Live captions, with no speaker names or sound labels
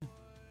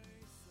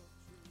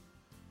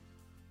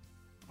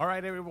All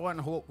right,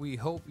 everyone. We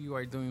hope you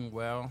are doing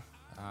well.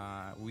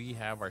 We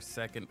have our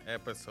second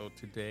episode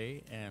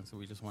today, and so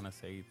we just want to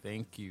say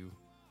thank you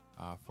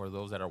for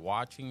those that are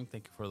watching.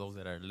 Thank you for those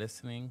that are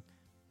listening.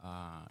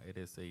 It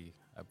is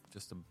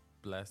just a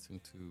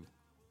blessing to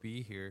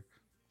be here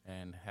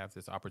and have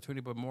this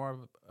opportunity, but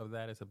more of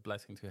that is a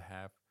blessing to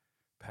have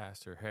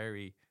Pastor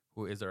Harry,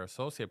 who is our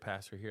associate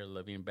pastor here at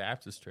Living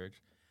Baptist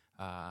Church,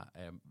 a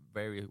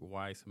very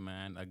wise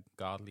man, a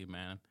godly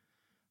man.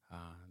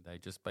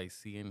 That just by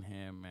seeing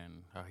him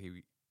and how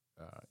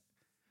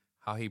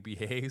he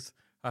behaves,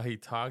 how he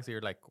talks, you're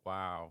like,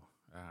 wow.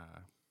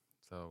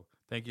 So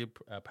thank you,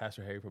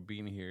 Pastor Harry, for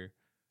being here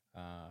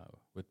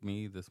with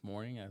me this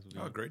morning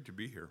Great to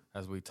be here.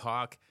 As we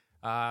talk.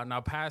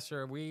 Now,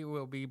 Pastor, we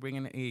will be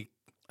bringing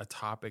a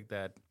topic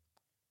that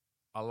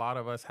a lot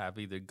of us have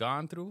either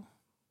gone through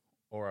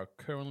or are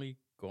currently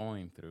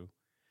going through.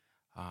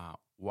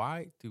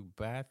 Why do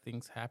bad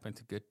things happen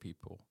to good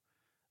people?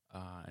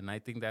 And I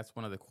think that's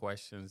one of the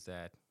questions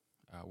that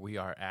we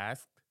are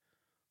asked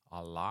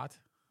a lot.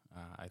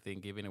 I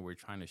think even if we're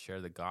trying to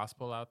share the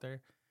gospel out there,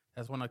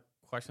 that's one of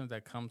the questions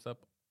that comes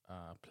up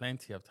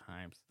plenty of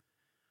times.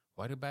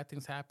 Why do bad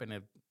things happen?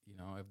 If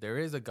there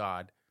is a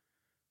God,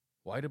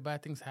 why do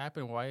bad things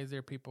happen? Why is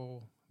there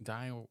people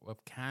dying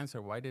of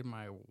cancer? Why did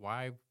my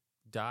wife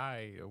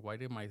die? Or why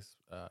did my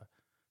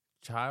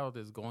child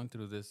is going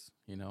through this,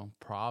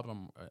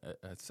 problem,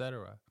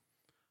 etc.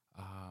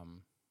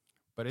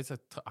 But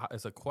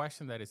it's a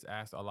question that is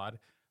asked a lot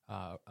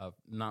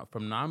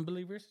from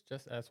non-believers,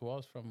 just as well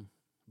as from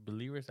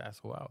believers as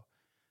well.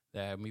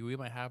 That we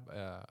might have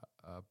a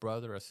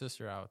brother or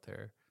sister out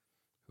there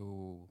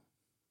who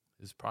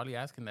is probably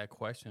asking that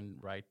question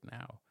right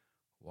now.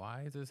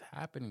 Why is this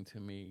happening to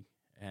me?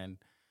 And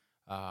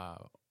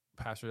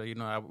Pastor,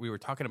 we were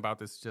talking about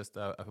this just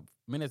a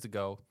minutes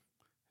ago,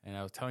 and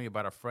I was telling you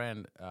about a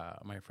friend,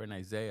 my friend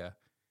Isaiah,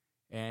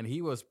 and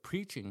he was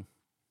preaching.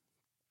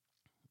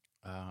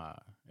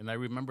 And I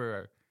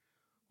remember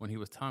when he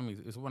was telling me,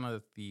 it's one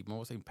of the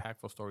most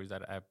impactful stories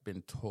that I've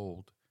been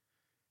told.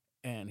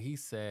 And he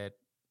said,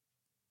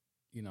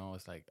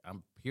 it's like,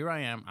 I'm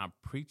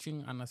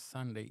preaching on a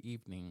Sunday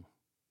evening,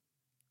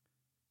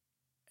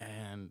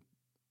 and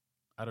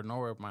out of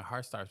nowhere, my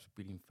heart starts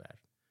beating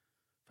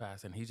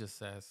fast. And he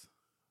just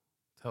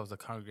tells the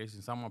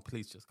congregation, someone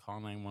please just call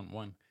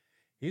 911.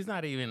 He's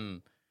not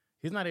even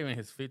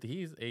his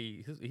 50.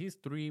 He's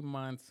 3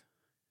 months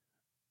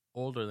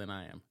older than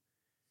I am.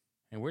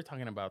 And we're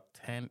talking about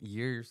 10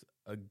 years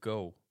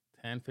ago,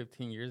 10,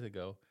 15 years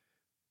ago.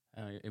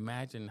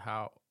 Imagine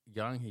how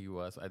young he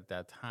was at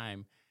that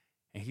time.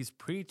 And he's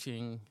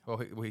preaching,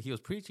 he was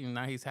preaching,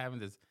 now he's having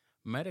this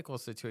medical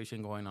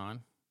situation going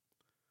on.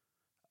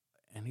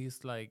 And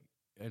he's like,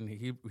 and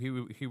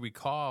he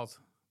recalls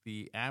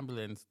the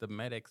ambulance, the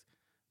medics,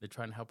 they're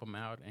trying to help him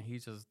out. And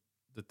he's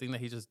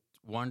just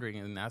wondering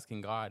and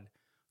asking God,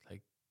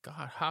 like,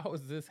 God, how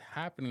is this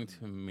happening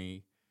to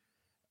me?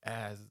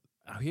 As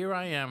here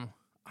I am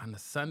on a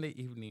Sunday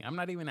evening. I'm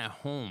not even at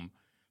home.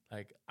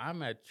 Like,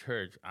 I'm at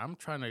church. I'm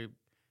trying to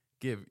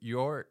give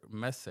your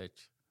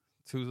message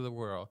to the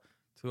world,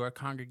 to our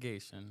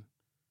congregation.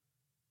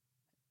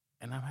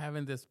 And I'm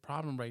having this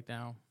problem right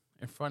now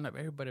in front of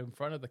everybody, in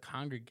front of the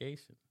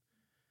congregation.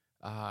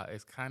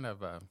 It's kind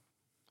of an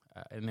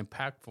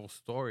impactful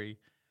story.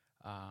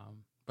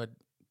 But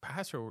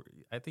Pastor,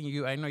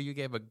 I know you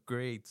gave a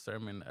great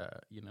sermon,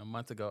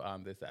 months ago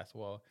on this as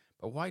well.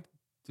 But why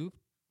do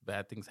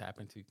bad things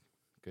happen to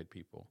good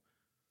people?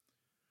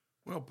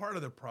 Well, part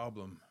of the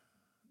problem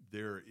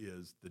there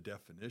is the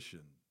definition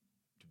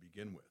to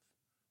begin with.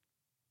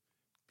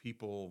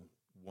 People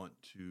want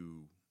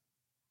to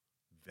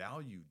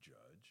value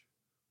judge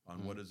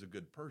on what is a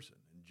good person.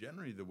 And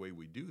generally the way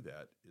we do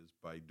that is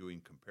by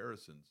doing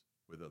comparisons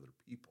with other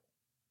people.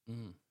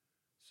 Mm.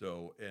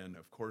 So, and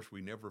of course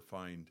we never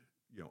find,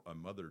 a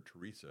Mother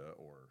Teresa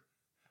or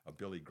a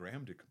Billy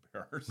Graham to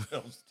compare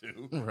ourselves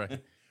to.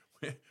 Right.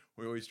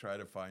 We always try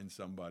to find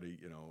somebody,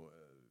 a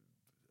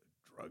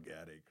drug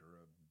addict or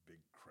a big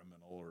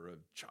criminal or a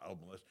child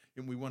molester,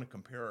 and we want to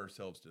compare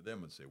ourselves to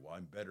them and say, well,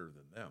 I'm better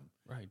than them.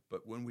 Right.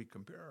 But when we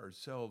compare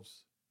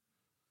ourselves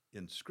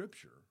in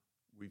Scripture,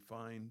 we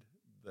find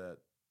that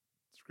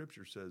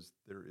Scripture says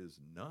there is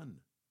none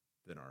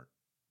that are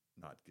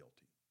not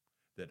guilty,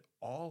 that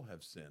all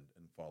have sinned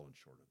and fallen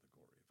short of the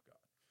glory of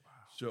God. Wow.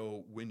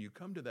 So when you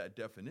come to that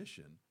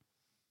definition,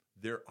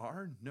 there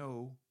are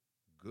no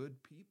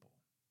good people.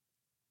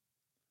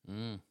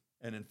 Mm.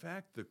 And in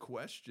fact, the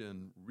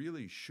question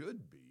really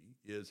should be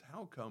is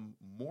how come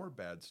more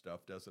bad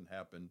stuff doesn't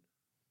happen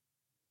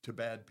to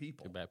bad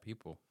people? To bad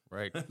people,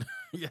 right.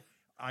 Yeah.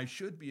 I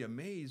should be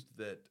amazed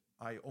that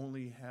I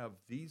only have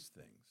these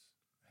things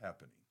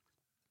happening.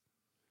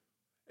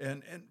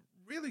 And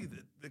really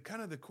the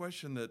kind of the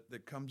question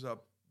that comes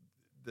up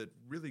that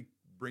really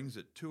brings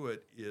it to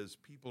it is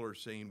people are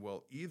saying,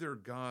 well, either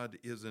God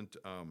isn't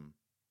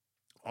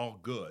all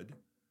good,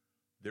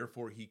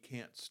 therefore he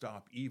can't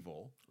stop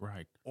evil.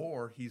 Right.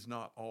 Or he's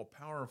not all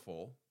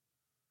powerful,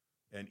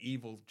 and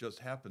evil just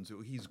happens.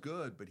 So he's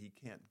good, but he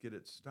can't get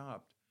it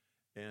stopped.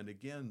 And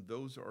again,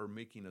 those are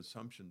making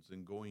assumptions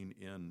and going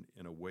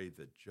in a way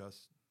that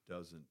just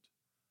doesn't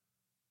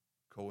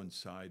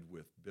coincide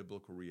with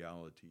biblical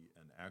reality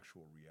and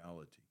actual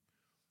reality.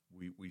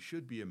 We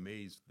should be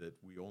amazed that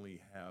we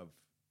only have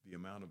the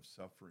amount of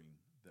suffering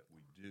that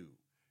we do.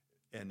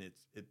 And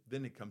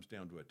then it comes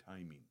down to a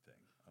timing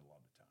thing a lot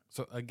of times.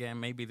 So again,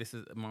 maybe this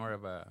is more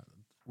of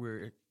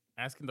we're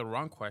asking the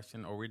wrong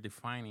question, or we're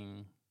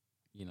defining,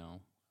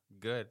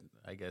 good,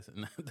 I guess,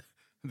 in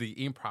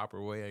the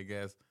improper way, I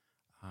guess.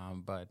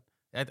 But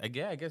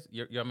again, I guess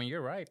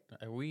you're right.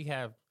 We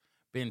have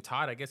been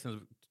taught, I guess,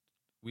 since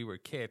we were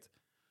kids,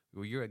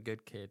 well, you're a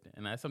good kid,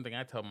 and that's something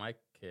I tell my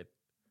kid.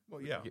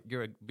 Well, yeah,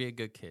 be a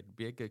good kid,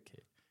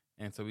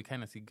 and so we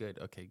kind of see good,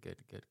 okay, good,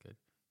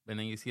 and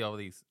then you see all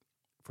these,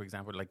 for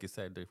example, like you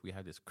said, if we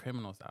have these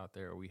criminals out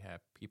there, or we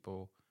have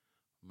people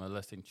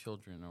molesting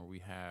children, or we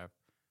have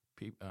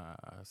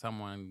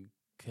someone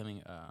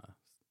killing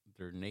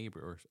their neighbor,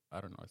 or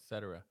I don't know,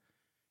 etc.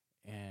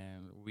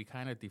 And we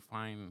kind of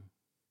define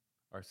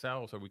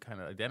ourselves, or we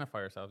kind of identify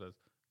ourselves as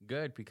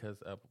good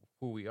because of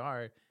who we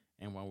are.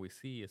 And when we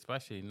see,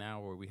 especially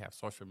now where we have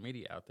social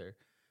media out there,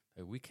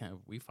 that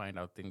we find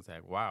out things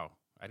like, wow,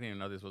 I didn't even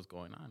know this was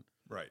going on.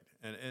 Right.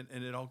 And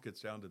it all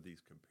gets down to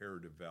these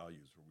comparative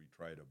values where we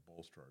try to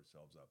bolster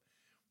ourselves up.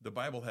 The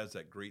Bible has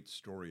that great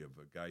story of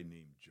a guy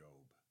named Job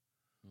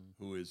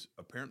who is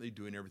apparently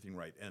doing everything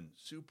right and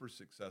super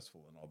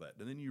successful and all that.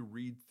 And then you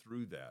read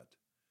through that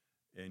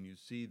and you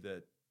see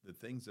that the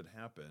things that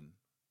happen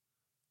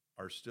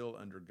are still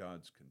under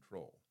God's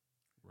control,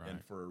 right,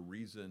 and for a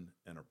reason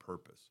and a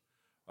purpose.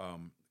 A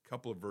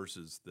couple of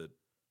verses that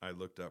I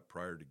looked up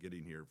prior to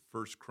getting here.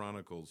 1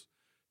 Chronicles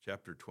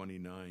chapter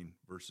 29,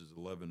 verses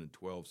 11 and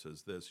 12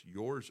 says this: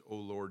 "Yours, O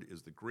Lord,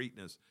 is the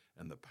greatness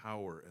and the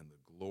power and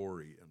the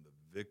glory and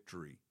the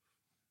victory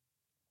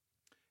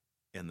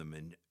and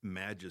the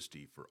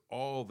majesty, for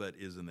all that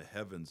is in the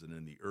heavens and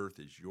in the earth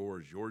is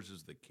yours. Yours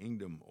is the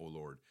kingdom, O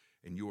Lord,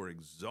 and you are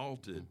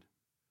exalted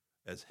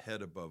as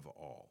head above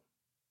all."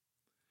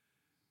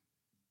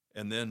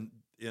 And then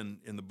in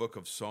the book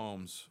of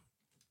Psalms,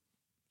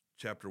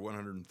 chapter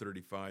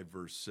 135,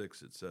 verse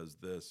 6, it says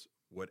this: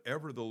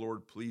 "Whatever the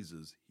Lord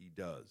pleases, he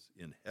does,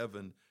 in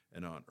heaven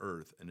and on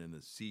earth and in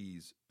the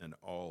seas and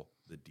all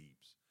the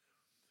deeps."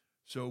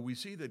 So we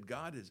see that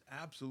God is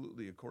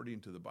absolutely,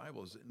 according to the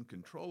Bible, is in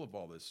control of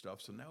all this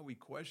stuff. So now we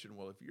question,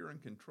 well, if you're in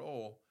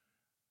control,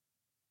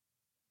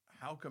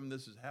 how come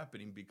this is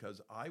happening?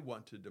 Because I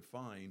want to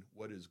define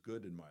what is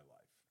good in my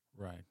life.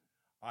 Right.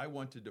 I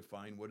want to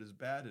define what is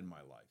bad in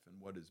my life.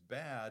 And what is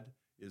bad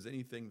is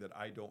anything that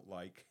I don't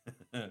like,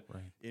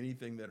 right,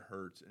 anything that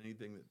hurts,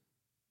 anything that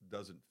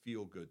doesn't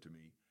feel good to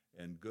me.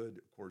 And good,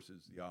 of course,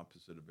 is the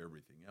opposite of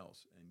everything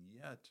else. And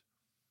yet,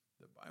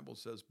 the Bible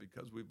says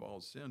because we've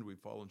all sinned, we've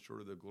fallen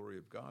short of the glory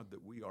of God,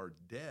 that we are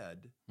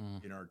dead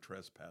in our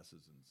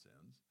trespasses and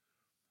sins.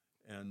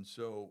 And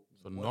so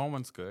no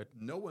one's good.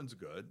 No one's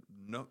good.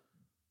 No,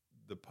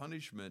 the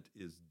punishment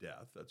is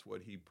death. That's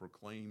what he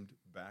proclaimed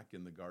back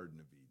in the Garden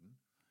of Eden.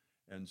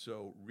 And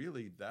so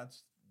really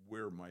that's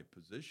where my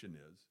position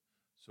is.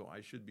 So I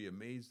should be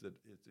amazed that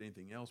it's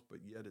anything else, but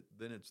yet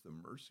then it's the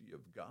mercy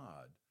of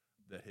God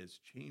that has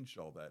changed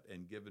all that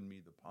and given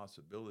me the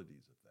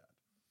possibilities of that.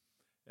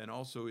 And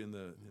also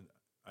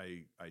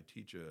I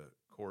teach a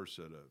course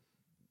at a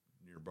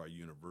nearby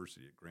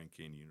university, at Grand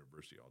Canyon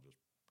University. I'll just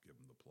give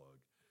them the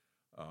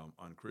plug,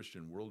 on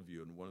Christian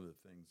worldview. And one of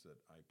the things that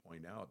I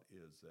point out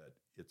is that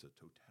it's a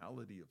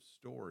totality of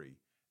story,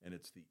 and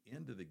it's the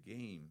end of the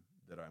game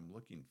that I'm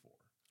looking for.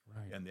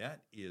 Right. And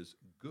that is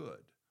good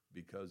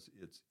because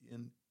it's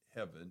in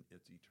heaven,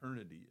 it's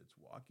eternity, it's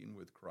walking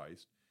with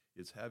Christ,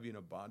 it's having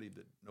a body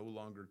that no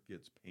longer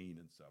gets pain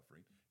and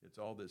suffering. It's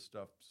all this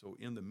stuff. So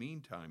in the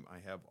meantime, I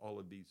have all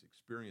of these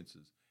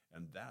experiences,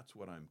 and that's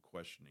what I'm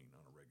questioning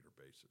on a regular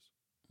basis.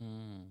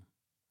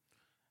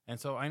 And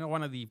so I know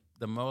one of the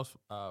most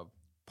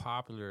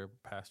popular,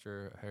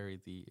 Pastor Harry,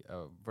 the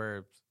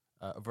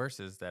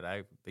verses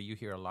that you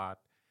hear a lot,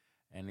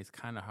 and it's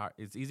kind of hard.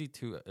 It's easy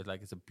to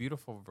it's a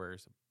beautiful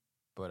verse,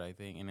 but I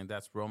think, and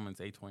that's Romans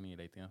 8:28. I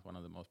think that's one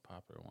of the most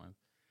popular ones.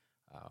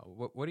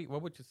 What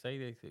would you say?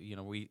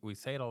 That, we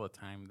say it all the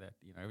time that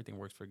everything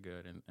works for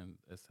good, and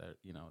it's that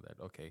that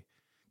okay,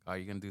 God,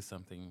 you're gonna do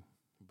something,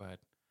 but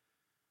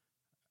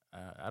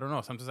I don't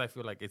know. Sometimes I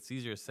feel like it's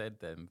easier said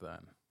than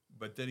done.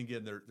 But then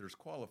again, there's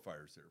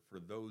qualifiers there for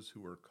those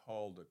who are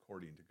called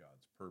according to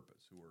God's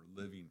purpose, who are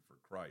living for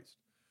Christ.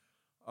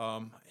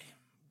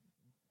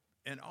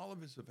 And all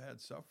of us have had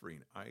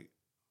suffering.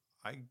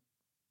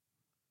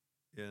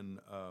 In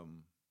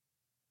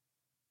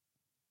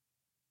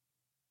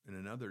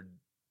another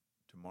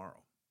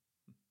tomorrow,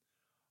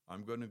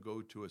 I'm going to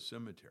go to a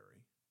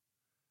cemetery,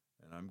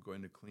 and I'm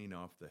going to clean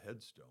off the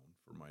headstone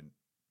for my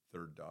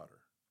third daughter.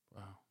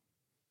 Wow.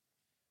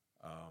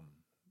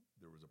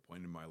 There was a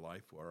point in my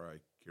life where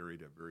I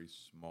carried a very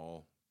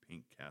small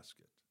pink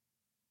casket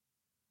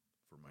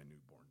for my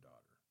newborn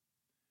daughter.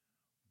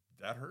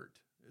 That hurt.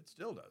 It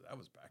still does. That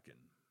was back in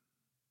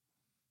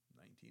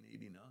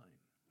 1989.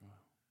 Wow.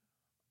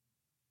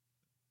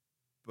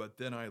 But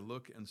then I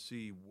look and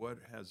see what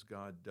has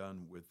God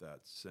done with that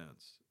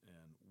since,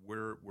 and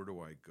where do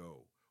I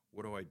go?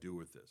 What do I do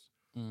with this?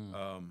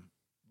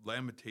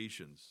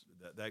 Lamentations,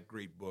 that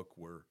great book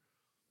where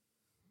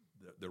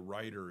the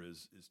writer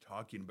is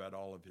talking about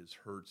all of his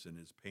hurts and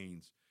his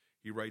pains.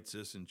 He writes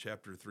this in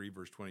chapter 3,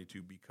 verse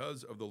 22,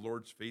 because of the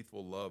Lord's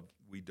faithful love,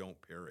 we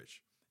don't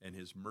perish, and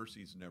his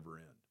mercies never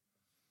end.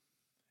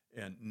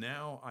 And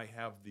now I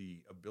have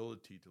the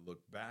ability to look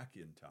back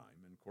in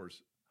time. And of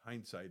course,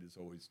 hindsight is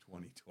always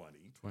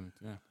 2020.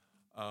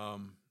 Yeah.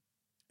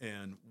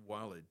 And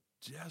while it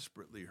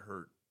desperately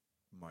hurt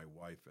my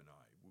wife and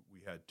I,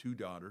 we had 2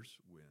 daughters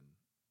when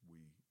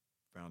we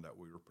found out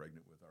we were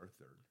pregnant with our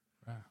third.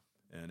 Wow.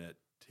 And at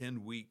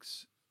 10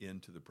 weeks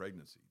into the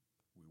pregnancy,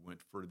 we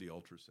went for the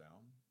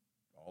ultrasound,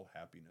 all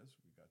happiness.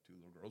 We got 2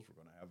 little girls.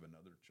 We're going to have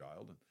another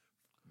child and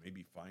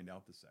maybe find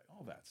out the sex,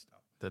 all that stuff.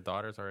 The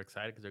daughters are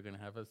excited because they're going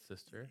to have a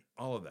sister.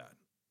 All of that.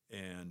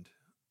 And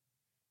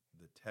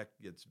the tech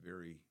gets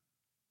very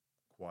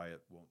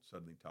quiet, won't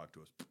suddenly talk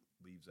to us,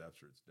 leaves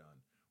after it's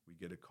done. We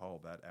get a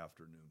call that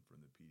afternoon from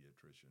the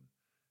pediatrician.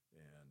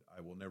 And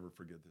I will never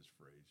forget this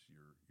phrase.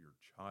 Your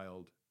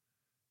child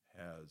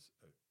has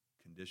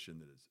a condition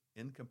that is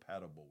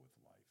incompatible with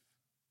life.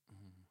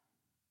 Mm-hmm.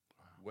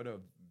 Wow. What a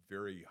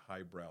very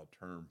highbrow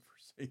term for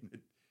saying it.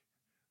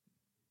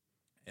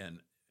 And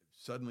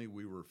suddenly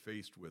we were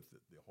faced with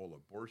the whole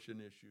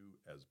abortion issue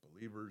as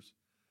believers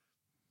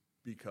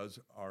because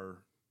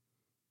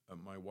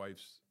my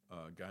wife's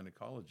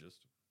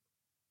gynecologist,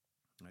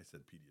 I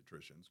said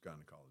pediatricians,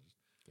 gynecologist,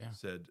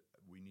 said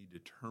we need to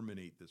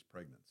terminate this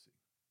pregnancy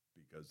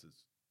because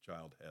this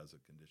child has a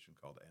condition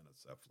called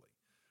anencephaly,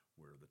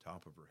 where the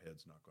top of her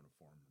head's not going to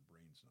form, the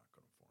brain's not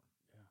going to form.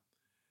 Yeah.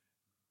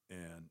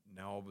 And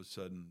now all of a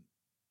sudden,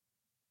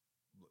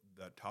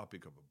 that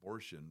topic of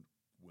abortion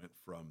went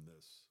from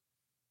this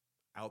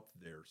out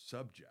there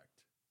subject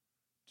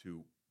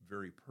to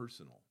very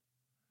personal.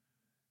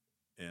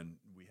 And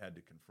we had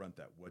to confront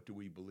that. What do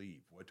we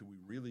believe? What do we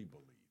really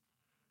believe?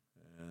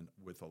 And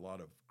with a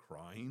lot of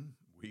crying,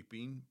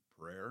 weeping,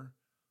 prayer,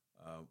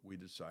 we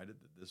decided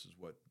that this is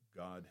what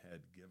God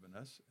had given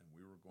us, and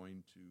we were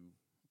going to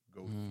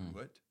go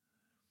through it.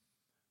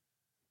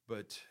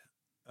 But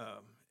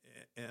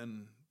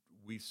and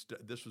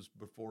this was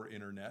before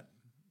internet.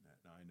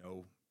 And I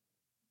know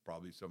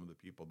probably some of the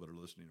people that are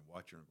listening and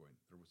watching are going,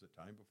 there was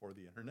a time before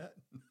the internet?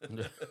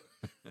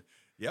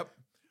 Yep.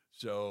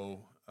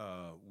 So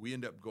we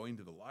end up going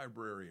to the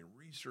library and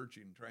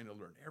researching, trying to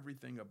learn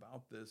everything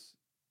about this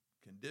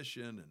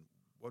condition and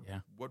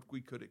what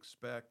we could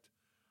expect,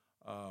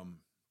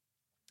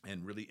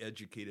 and really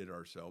educated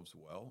ourselves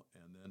well,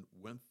 and then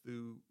went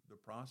through the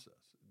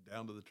process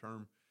down to the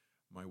term.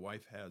 My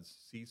wife has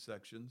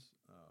C-sections,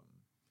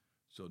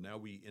 so now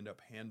we end up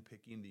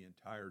handpicking the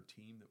entire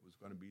team that was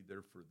going to be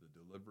there for the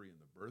delivery and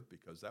the birth,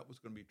 because that was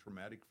going to be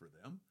traumatic for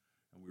them,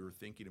 and we were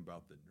thinking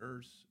about the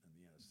nurse and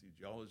the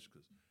anesthesiologist,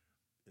 because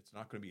it's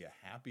not going to be a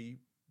happy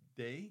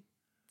day.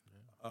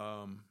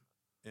 Yeah.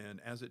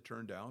 And as it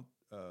turned out,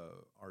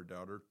 our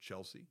daughter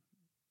Chelsea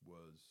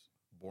was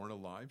born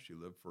alive. She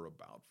lived for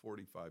about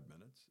 45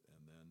 minutes,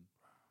 and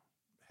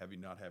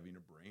then not having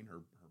a brain,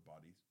 her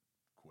body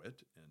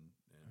quit, and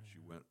she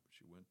went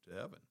to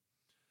heaven.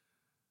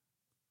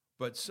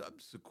 But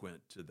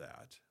subsequent to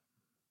that,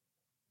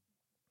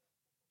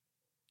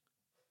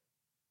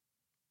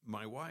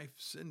 my wife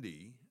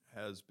Cindy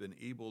has been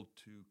able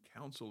to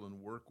counsel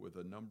and work with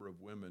a number of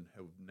women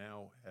who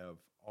now have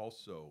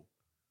also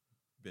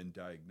been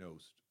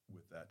diagnosed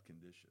with that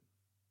condition,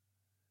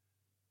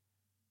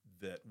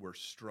 that were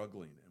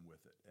struggling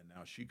with it. And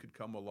now she could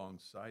come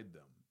alongside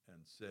them and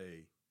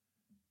say,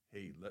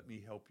 hey, let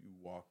me help you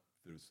walk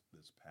through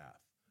this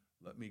path.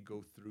 Let me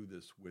go through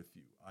this with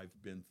you. I've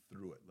been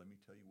through it. Let me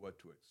tell you what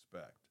to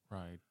expect.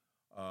 Right.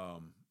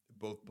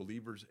 Both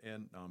believers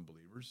and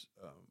non-believers.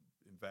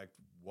 In fact,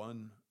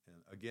 one,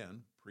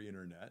 again,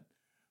 pre-internet.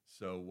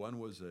 So one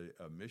was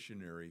a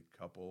missionary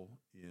couple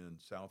in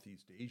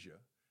Southeast Asia.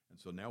 And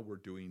so now we're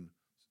doing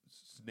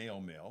snail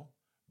mail,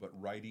 but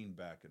writing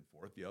back and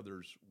forth. The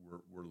others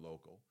were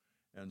local.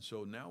 And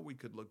so now we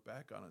could look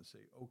back on it and say,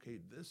 okay,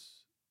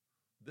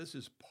 this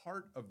is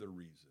part of the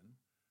reason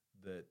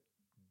that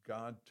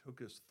God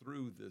took us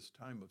through this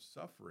time of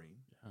suffering,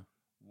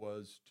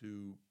 was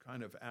to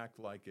kind of act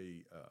like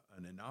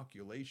an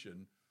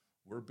inoculation.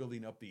 We're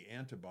building up the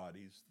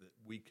antibodies that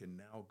we can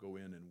now go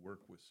in and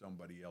work with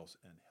somebody else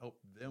and help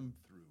them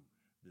through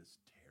this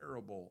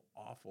terrible,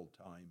 awful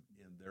time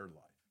in their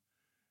life.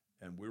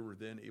 And we were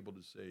then able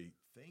to say,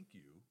 thank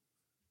you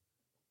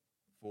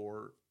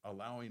for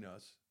allowing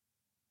us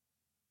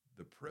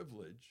the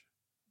privilege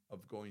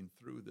of going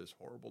through this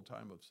horrible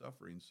time of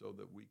suffering so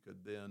that we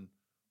could then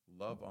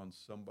love on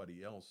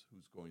somebody else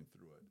who's going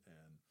through it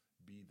and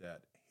be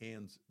that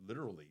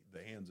literally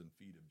the hands and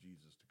feet of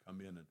Jesus, to come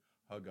in and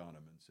hug on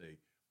him and say,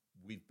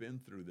 we've been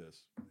through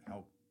this.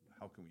 How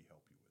can we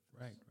help you with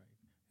this?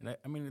 Right.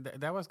 And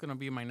that was going to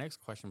be my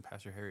next question,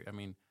 Pastor Harry. I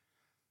mean,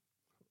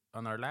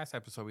 on our last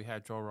episode, we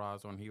had Joe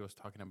Ross when he was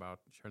talking about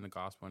sharing the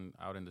gospel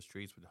out in the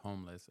streets with the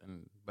homeless,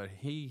 but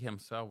he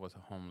himself was a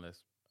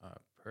homeless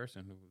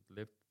person who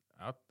lived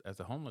out as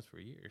a homeless for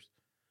years.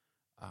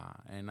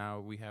 And now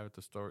we have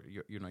the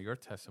story, your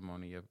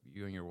testimony of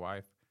you and your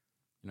wife,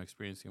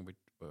 experiencing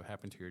what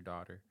happened to your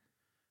daughter.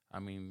 I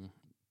mean,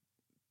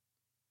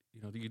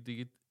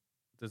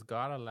 does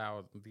God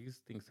allow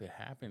these things to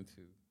happen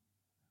to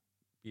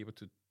be able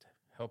to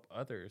help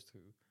others?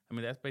 I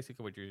mean, that's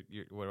basically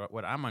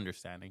what I'm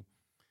understanding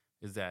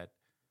is that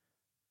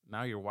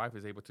now your wife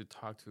is able to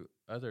talk to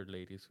other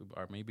ladies who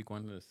are maybe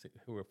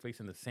who are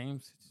facing the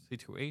same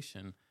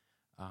situation,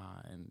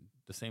 and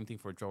the same thing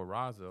for Joe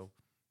Razzo,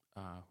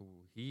 who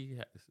he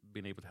has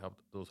been able to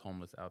help those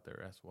homeless out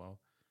there as well.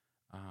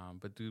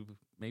 But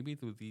maybe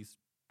through these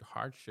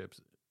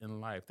hardships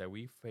in life that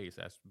we face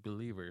as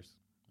believers,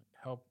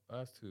 help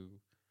us to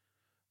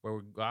where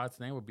God's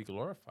name will be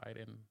glorified,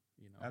 and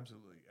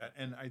Absolutely.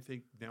 And I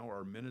think now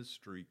our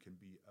ministry can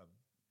be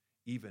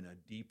even a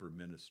deeper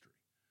ministry,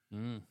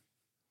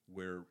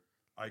 where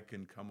I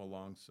can come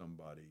along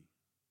somebody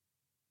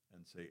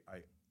and say,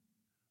 I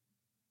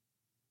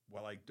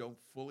don't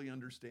fully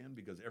understand,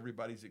 because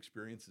everybody's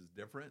experience is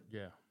different.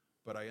 Yeah.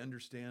 But I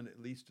understand, at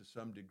least to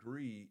some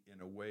degree,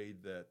 in a way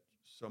that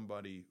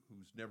somebody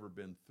who's never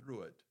been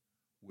through it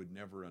would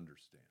never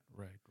understand.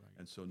 Right.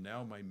 And so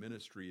now my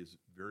ministry is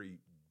very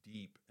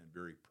deep and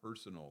very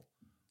personal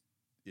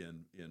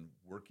in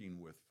working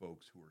with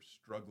folks who are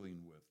struggling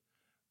with,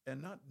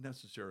 and not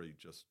necessarily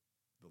just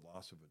the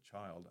loss of a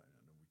child. I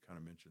know we kind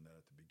of mentioned that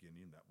at the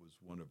beginning. That was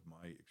one of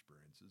my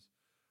experiences.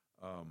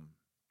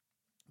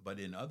 But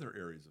in other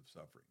areas of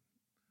suffering,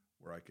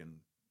 where I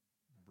can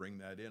bring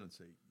that in and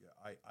say,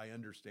 yeah, I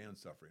understand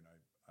suffering.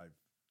 I've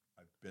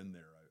been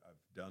there.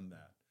 I've done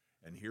that.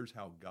 And here's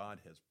how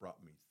God has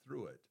brought me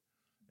through it.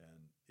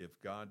 And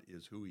if God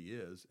is who he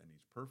is and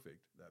he's perfect,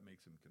 that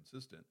makes him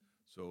consistent.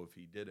 So if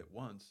he did it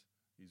once,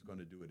 he's going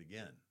to do it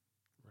again.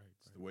 Right.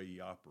 It's the way he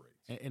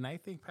operates. And I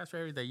think, Pastor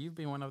Harry, that you've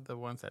been one of the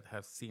ones that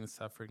have seen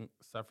suffering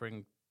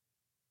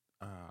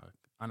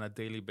on a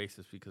daily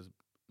basis, because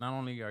not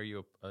only are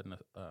you a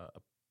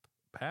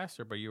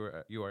pastor, but you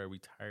are a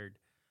retired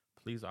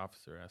police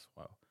officer as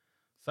well.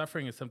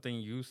 Suffering is something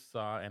you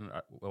saw, and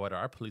what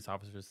our police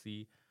officers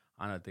see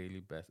on a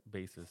daily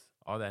basis.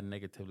 All that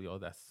negativity, all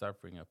that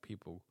suffering of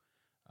people.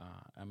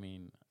 I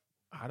mean,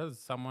 how does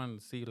someone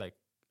see, like,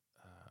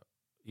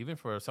 even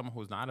for someone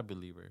who's not a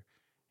believer,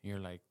 and you're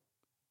like,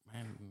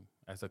 man,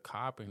 as a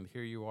cop, and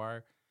here you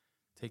are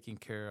taking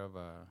care of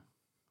a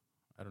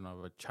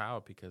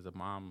child because a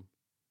mom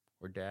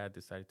or dad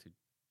decided to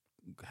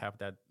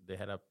they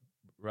had a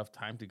rough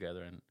time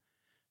together,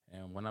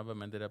 and one of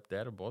them ended up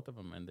dead, or both of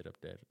them ended up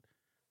dead.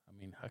 I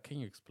mean, how can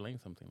you explain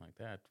something like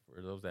that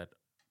for those that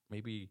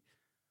maybe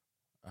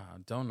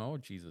don't know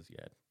Jesus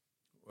yet?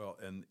 Well,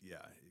 and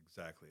yeah,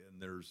 exactly.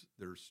 And there's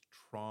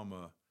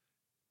trauma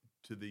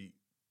to the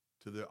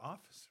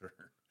officer,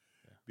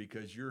 yeah,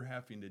 because you're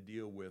having to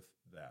deal with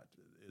that.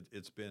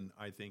 It's been,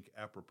 I think,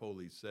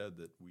 aproposly said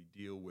that we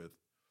deal with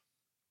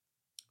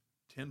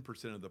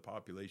 10% of the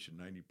population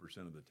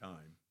 90% of the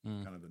time,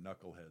 kind of the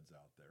knuckleheads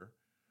out there.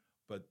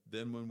 But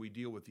then when we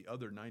deal with the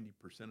other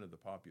 90% of the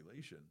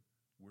population,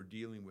 we're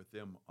dealing with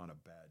them on a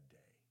bad day.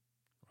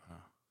 Wow.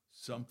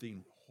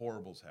 Something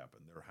horrible's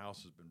happened. Their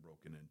house has been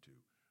broken into.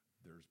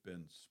 There's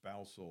been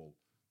spousal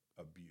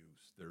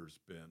abuse. There's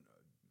been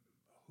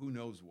who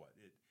knows what.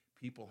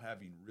 People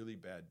having really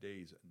bad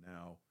days. And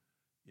now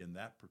in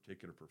that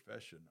particular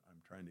profession,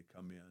 I'm trying to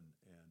come in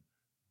and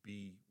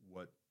be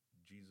what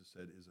Jesus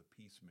said is a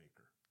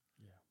peacemaker.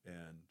 Yeah.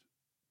 And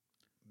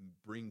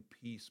bring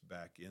peace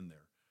back in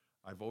there.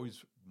 I've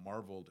always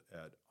marveled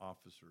at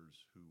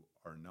officers who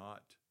are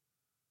not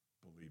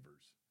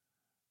believers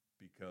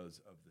because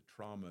of the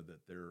trauma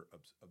that they're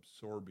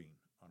absorbing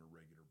on a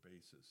regular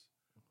basis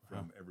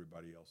from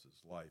everybody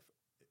else's life.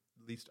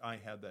 At least I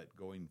had that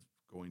going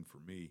for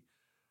me.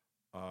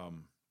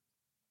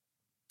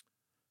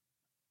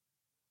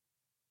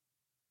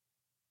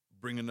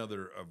 Bring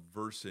another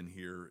verse in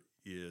here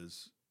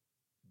is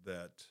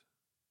that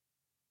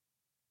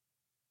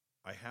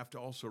I have to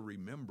also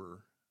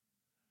remember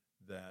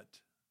that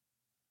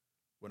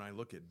when I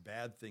look at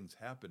bad things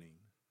happening,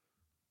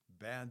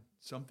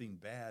 something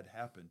bad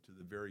happened to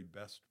the very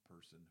best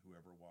person who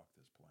ever walked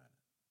this planet.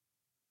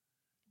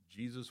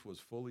 Jesus was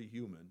fully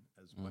human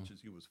as much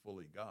as he was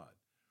fully God.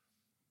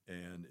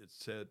 And it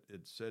said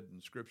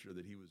in Scripture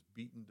that he was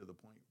beaten to the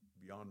point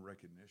beyond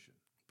recognition.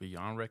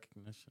 Beyond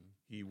recognition.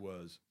 He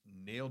was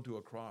nailed to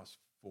a cross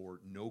for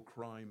no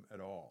crime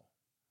at all,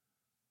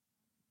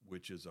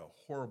 which is a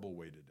horrible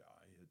way to die.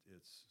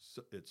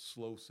 It's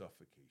slow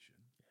suffocation.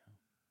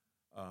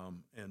 Yeah.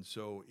 And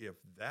so if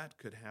that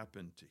could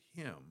happen to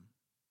him,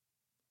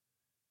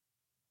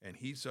 and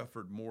he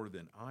suffered more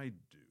than I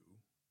do,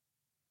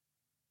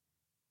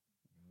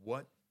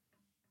 what,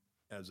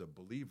 as a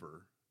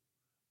believer,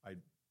 I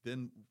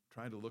then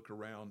try to look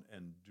around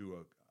and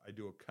I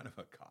do a kind of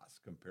a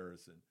cost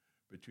comparison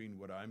between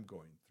what I'm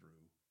going through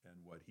and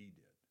what he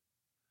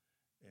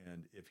did.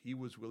 And if he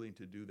was willing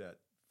to do that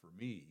for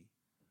me,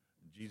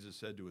 Jesus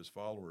said to his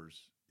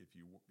followers, if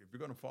you're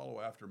going to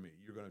follow after me,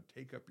 you're going to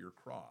take up your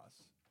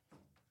cross.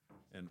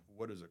 And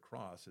what is a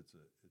cross? It's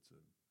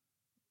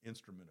a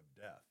instrument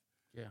of death.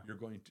 Yeah. You're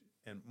going to,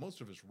 and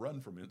most of us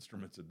run from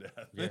instruments of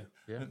death. Yeah.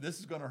 Yeah. This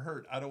is going to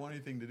hurt. I don't want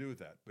anything to do with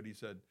that. But he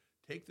said,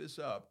 take this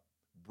up,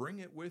 bring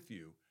it with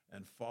you,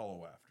 and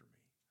follow after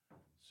me.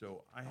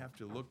 So I have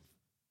to look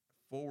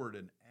forward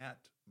and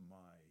at my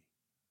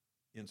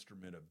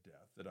instrument of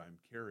death that I'm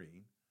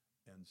carrying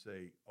and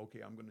say, okay,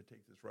 I'm going to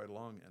take this right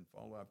along and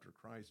follow after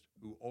Christ,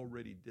 who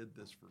already did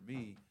this for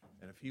me.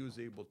 And if he was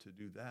able to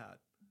do that,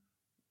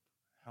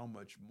 how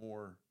much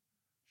more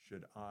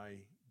should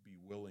I be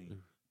willing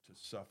to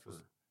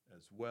suffer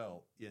as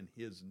well in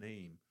his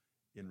name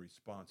in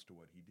response to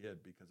what he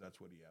did? Because that's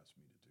what he asked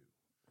me to do.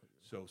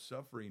 So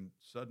suffering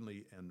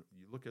suddenly, and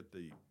you look at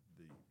the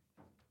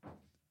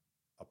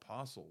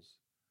apostles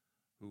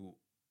who,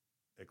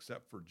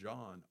 except for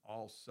John,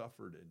 all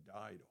suffered and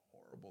died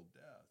horrible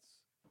deaths.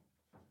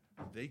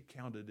 They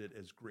counted it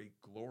as great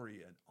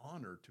glory and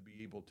honor to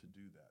be able to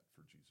do that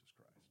for Jesus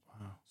Christ.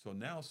 Wow. So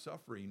now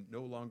suffering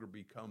no longer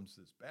becomes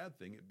this bad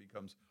thing. It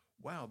becomes,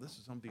 wow, this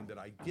is something that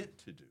I get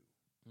to do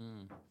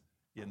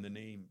in the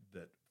name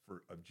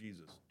of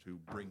Jesus, to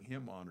bring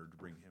him honor, to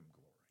bring him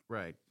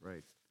glory.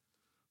 Right.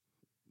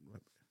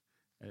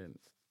 And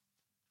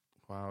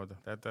wow,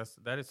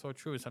 that is so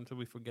true. Sometimes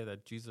we forget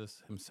that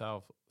Jesus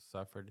himself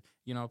suffered.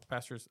 You know,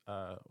 pastors,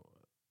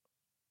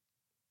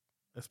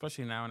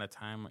 especially now in a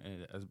time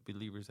as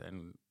believers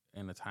and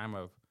in a time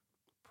of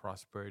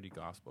prosperity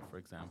gospel, for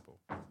example,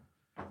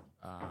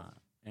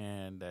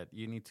 and that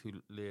you need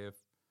to live,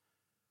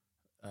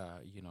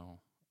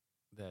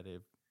 that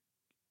if,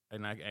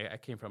 and I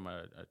came from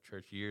a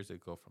church years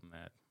ago from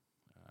that,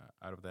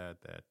 out of that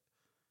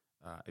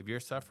if you're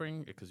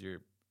suffering, because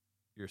you're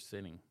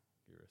sinning,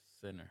 you're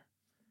a sinner.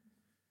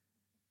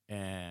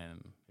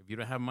 And if you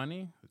don't have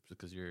money, it's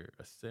because you're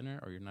a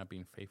sinner or you're not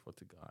being faithful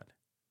to God.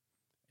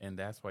 And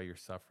that's why you're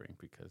suffering,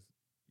 because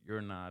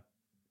you're not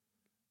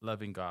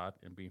loving God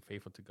and being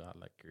faithful to God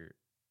like you're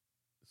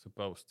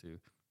supposed to.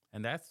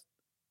 And that's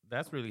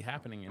really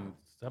happening in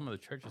some of the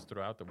churches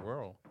throughout the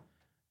world.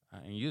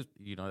 And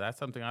you know, that's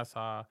something I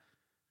saw,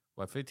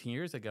 15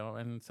 years ago,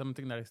 and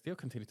something that I still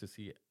continue to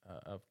see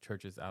of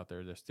churches out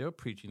there. They're still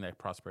preaching that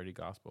prosperity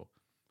gospel.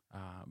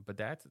 But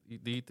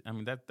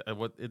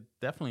what it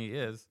definitely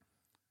is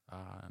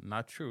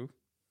not true.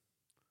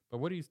 But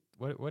what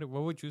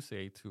would you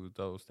say to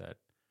those that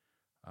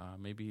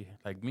maybe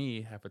like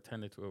me have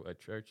attended to a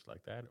church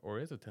like that, or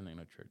is attending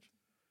a church?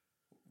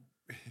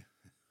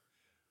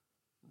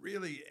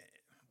 Really,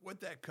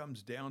 what that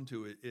comes down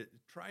to, it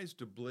tries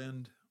to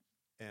blend,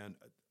 and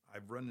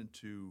I've run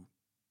into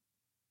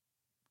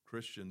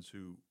Christians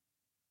who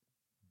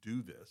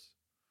do this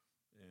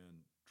and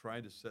try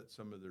to set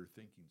some of their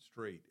thinking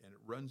straight, and it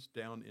runs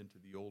down into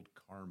the old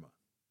karma.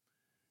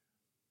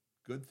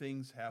 Good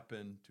things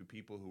happen to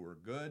people who are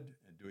good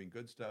and doing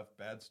good stuff.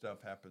 Bad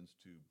stuff happens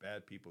to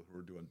bad people who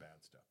are doing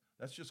bad stuff.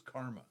 That's just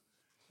karma.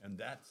 And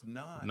that's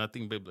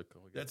nothing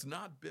biblical. That's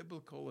not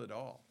biblical at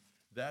all.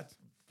 That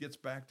gets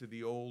back to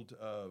the old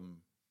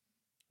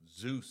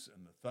Zeus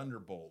and the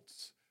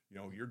thunderbolts. You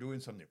know, you're doing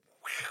something,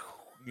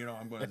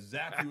 I'm going to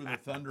zap you with a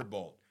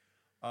thunderbolt.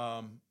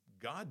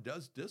 God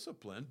does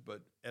discipline,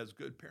 but as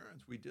good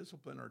parents, we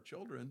discipline our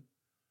children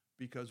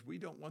because we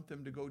don't want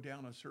them to go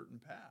down a certain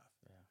path.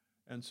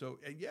 Yeah. And so,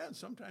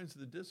 sometimes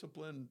the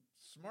discipline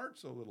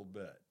smarts a little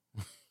bit.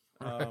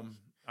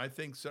 I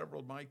think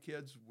several of my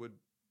kids would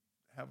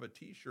have a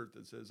T-shirt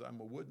that says, "I'm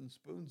a wooden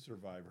spoon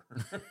survivor."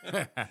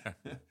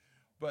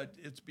 But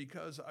it's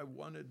because I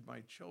wanted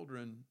my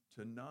children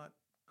to not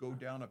go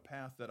down a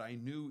path that I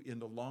knew in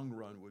the long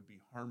run would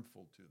be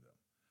harmful to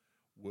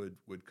them,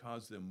 would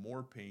cause them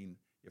more pain.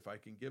 If I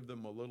can give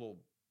them a little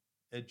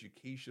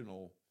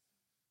educational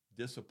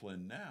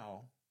discipline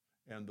now,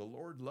 and the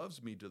Lord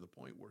loves me to the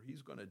point where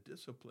he's going to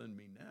discipline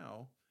me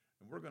now,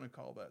 and we're going to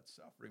call that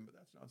suffering, but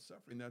that's not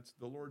suffering. That's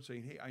the Lord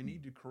saying, hey, I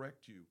need to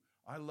correct you.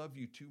 I love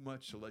you too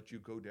much to let you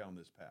go down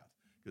this path.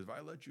 Because if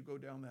I let you go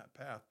down that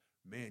path,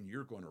 man,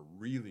 you're going to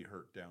really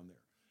hurt down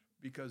there.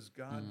 Because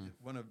God,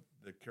 one of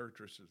the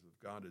characteristics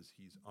of God is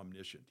he's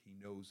omniscient. He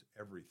knows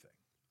everything.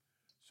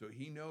 So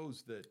he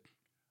knows that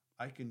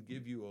I can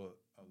give you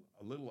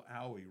a little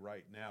owie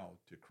right now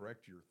to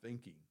correct your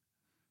thinking,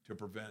 to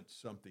prevent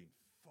something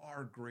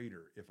far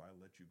greater if I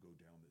let you go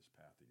down this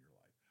path in your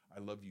life. I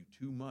love you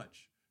too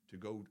much to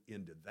go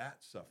into that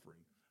suffering.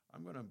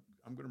 I'm going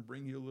to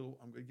bring you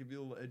I'm going to give you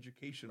a little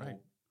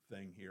educational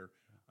thing here.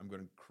 I'm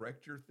going to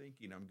correct your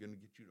thinking. I'm going to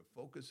get you to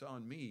focus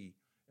on me,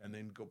 and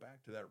then go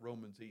back to that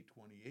Romans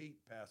 8:28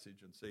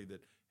 passage and say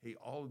that, hey,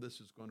 all of this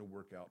is going to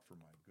work out for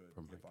my good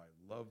if I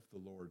love the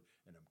Lord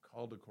and am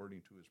called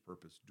according to his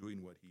purpose,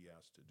 doing what he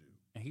asked to do.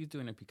 And he's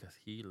doing it because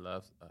he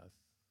loves us.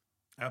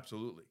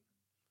 Absolutely.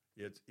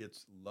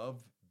 It's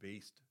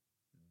love-based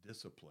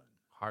discipline.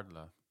 Hard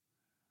love.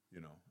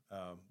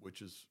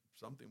 Which is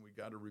something we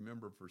got to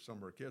remember for some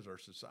of our kids. Our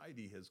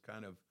society has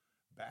kind of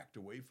backed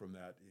away from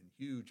that in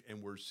huge,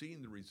 and we're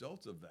seeing the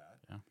results of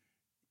that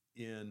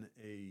in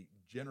a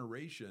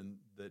generation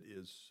that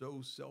is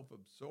so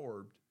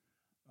self-absorbed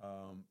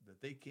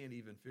that they can't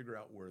even figure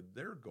out where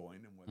they're going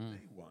and what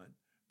they want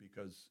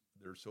because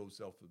they're so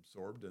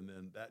self-absorbed. And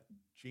then that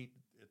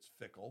it's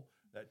fickle.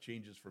 That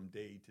changes from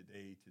day to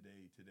day to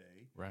day to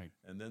day. Right.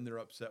 And then they're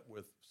upset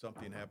with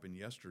something happened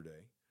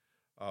yesterday.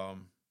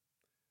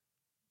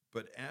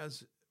 But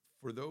as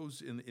for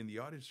those in the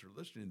audience who are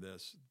listening to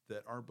this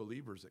that are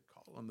believers that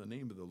call on the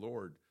name of the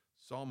Lord,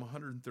 Psalm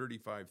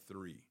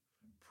 135:3,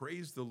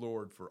 praise the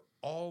Lord, for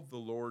all the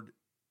Lord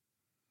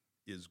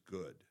is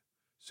good.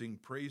 Sing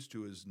praise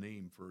to his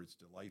name, for it's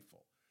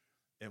delightful.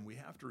 And we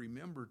have to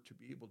remember to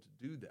be able to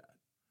do that.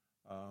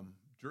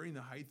 During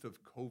the height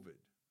of COVID,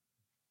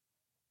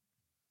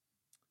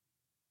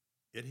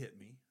 it hit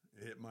me.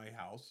 It hit my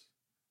house.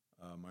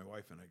 My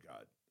wife and I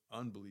got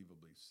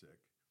unbelievably sick.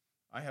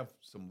 I have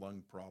some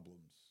lung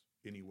problems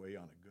anyway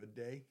on a good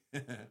day.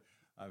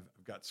 I've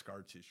got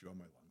scar tissue on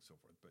my lungs, so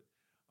forth. But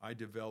I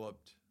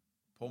developed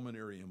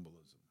pulmonary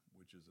embolism,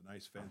 which is a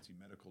nice fancy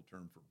medical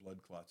term for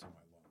blood clots in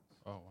my lungs.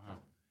 Oh, wow.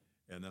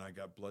 And then I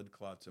got blood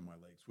clots in my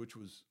legs, which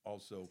was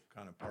also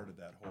kind of part of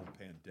that whole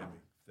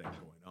pandemic thing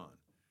going on.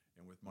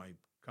 And with my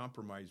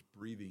compromised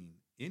breathing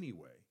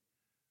anyway,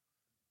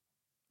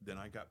 then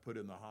I got put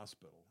in the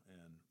hospital.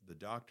 And the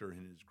doctor,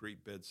 in his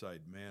great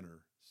bedside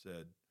manner,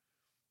 said,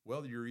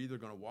 well, you're either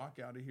going to walk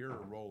out of here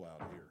or roll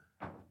out of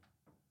here.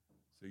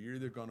 So you're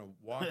either going to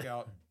walk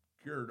out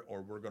cured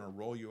or we're going to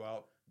roll you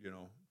out,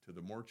 to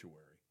the mortuary.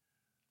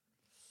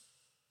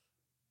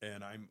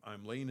 And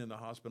I'm laying in the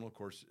hospital. Of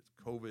course, it's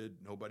COVID.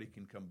 Nobody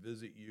can come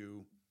visit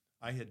you.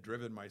 I had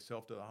driven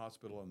myself to the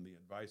hospital on the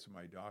advice of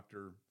my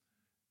doctor.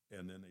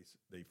 And then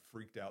they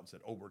freaked out and said,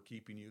 oh, we're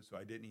keeping you. So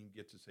I didn't even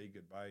get to say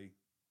goodbye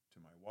to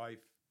my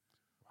wife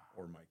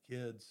or my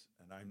kids.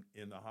 And I'm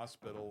in the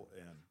hospital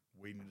and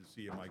waiting to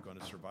see, am I going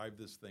to survive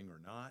this thing or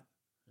not?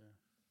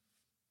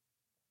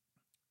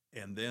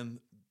 Yeah. And then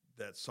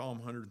that Psalm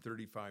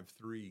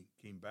 135:3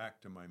 came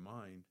back to my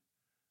mind.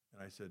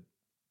 And I said,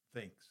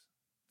 thanks.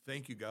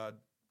 Thank you, God,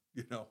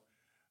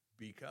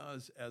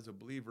 because as a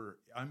believer,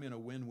 I'm in a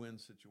win-win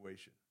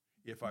situation.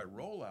 If I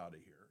roll out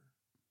of here,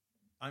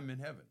 I'm in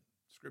heaven.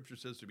 Scripture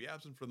says to be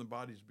absent from the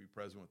body is to be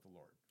present with the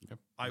Lord. Yep.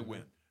 I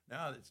win.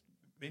 Now, it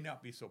may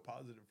not be so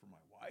positive for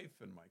my wife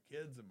and my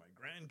kids and my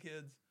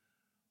grandkids,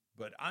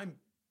 but I'm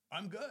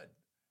good.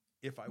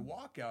 If I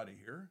walk out of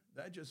here,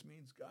 that just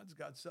means God's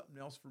got something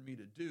else for me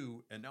to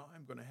do, and now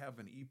I'm going to have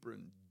an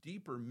even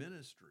deeper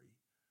ministry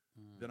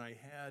than I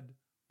had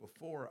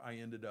before I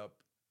ended up.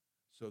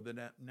 So then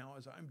now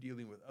as I'm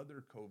dealing with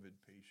other COVID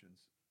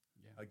patients,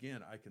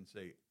 again, I can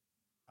say,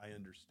 I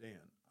understand.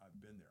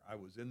 I've been there. I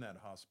was in that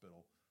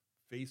hospital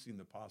facing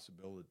the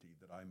possibility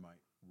that I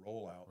might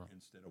roll out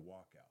instead of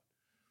walk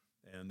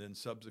out. And then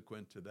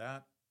subsequent to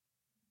that,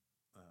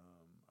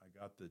 I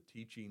got the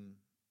teaching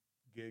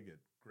gig at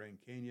Grand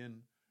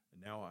Canyon,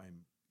 and now I'm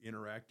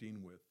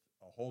interacting with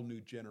a whole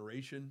new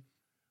generation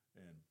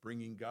and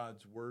bringing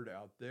God's word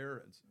out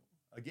there. And so,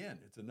 again,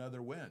 it's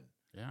another win.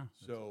 Yeah.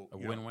 So a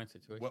win-win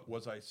situation. What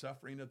was I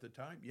suffering at the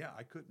time? Yeah,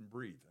 I couldn't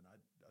breathe, and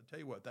I'll tell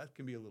you what, that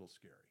can be a little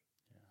scary.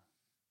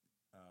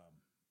 Yeah.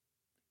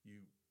 You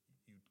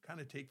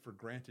kind of take for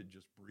granted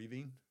just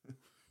breathing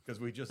because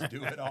we just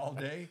do it all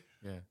day,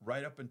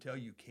 right up until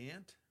you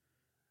can't,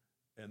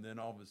 and then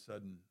all of a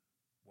sudden,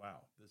 wow,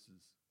 this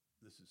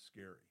is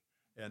scary.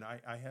 And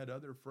I had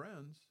other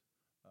friends,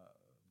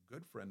 a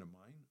good friend of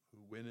mine, who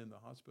went in the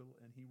hospital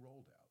and he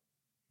rolled out.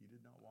 He did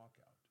not walk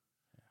out.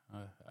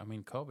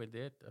 COVID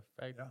did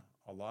affect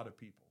a lot of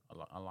people.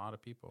 A lot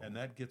of people. And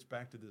that gets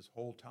back to this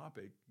whole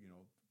topic,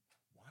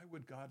 why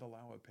would God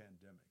allow a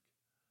pandemic?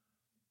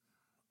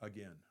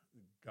 Again,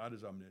 God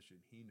is omniscient.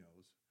 He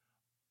knows.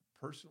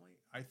 Personally,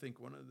 I think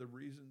one of the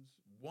reasons,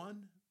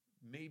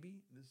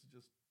 maybe, this is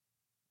just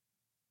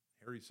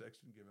Harry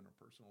Sexton giving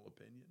a personal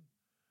opinion,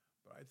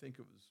 but I think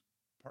it was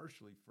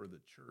partially for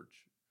the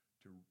church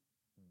to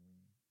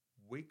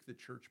wake the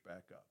church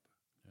back up.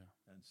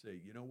 And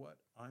say, you know what?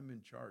 I'm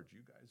in charge.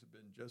 You guys have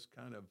been just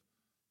kind of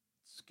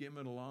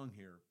skimming along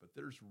here, but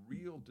there's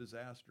real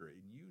disaster,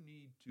 and you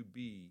need to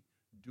be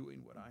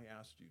doing what I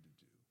asked you to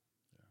do.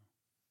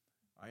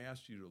 Yeah. I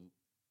asked you to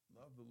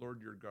love the Lord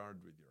your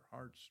God with your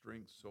heart,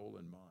 strength, soul,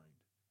 and mind,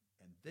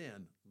 and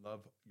then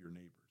love your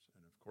neighbors.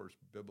 And of course,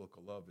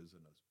 biblical love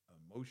isn't an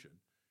emotion,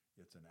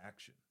 it's an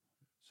action.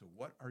 So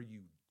what are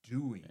you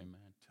doing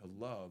to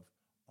love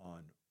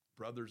on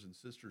brothers and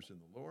sisters in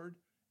the Lord,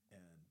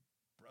 and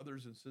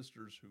brothers and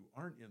sisters who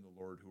aren't in the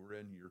Lord, who are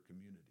in your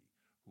community,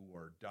 who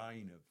are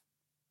dying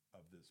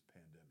of this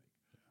pandemic,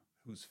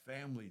 whose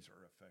families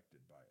are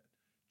affected by it?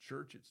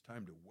 Church, it's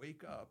time to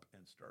wake up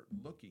and start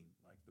looking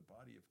like the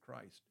body of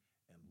Christ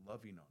and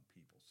loving on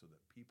people so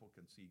that people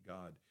can see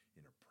God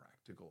in a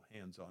practical,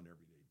 hands-on,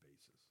 everyday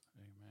basis.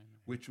 Amen.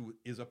 Which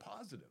is a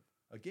positive.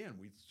 Again,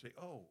 we say,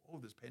 oh,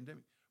 this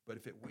pandemic. But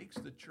if it wakes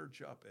the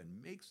church up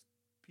and makes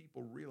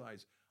people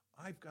realize,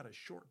 I've got a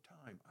short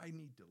time, I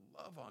need to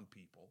love on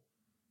people,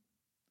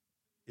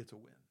 it's a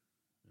win.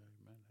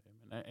 Amen.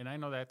 And I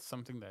know that's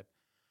something that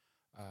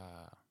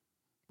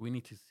we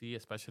need to see,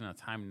 especially in a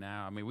time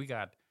now. I mean, we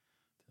got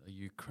the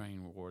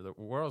Ukraine war. The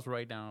world's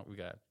right now. We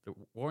got the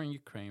war in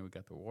Ukraine. We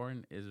got the war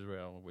in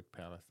Israel with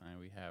Palestine.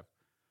 We have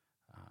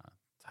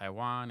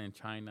Taiwan and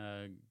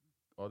China,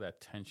 all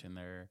that tension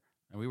there.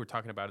 And we were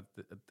talking about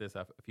this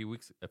a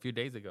few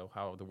days ago,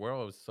 how the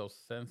world is so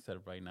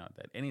sensitive right now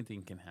that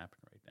anything can happen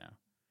right now.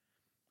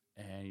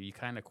 And you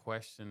kind of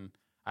question.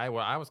 I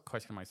was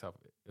questioning myself,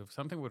 if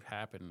something would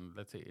happen,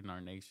 let's say in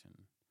our nation,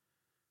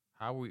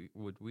 how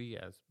would we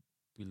as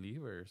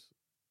believers,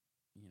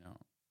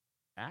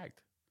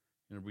 act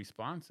in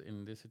response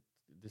in this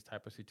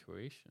type of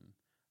situation,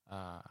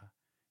 and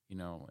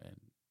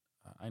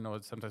I know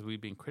sometimes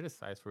we've been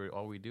criticized for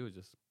all we do is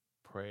just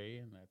pray,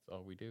 and that's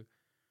all we do.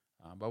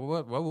 But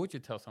what would you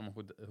tell someone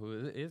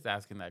who is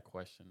asking that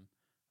question?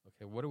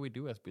 Okay, what do we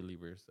do as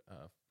believers,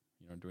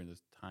 during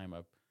this time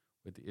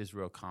with the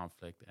Israel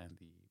conflict and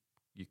the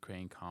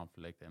Ukraine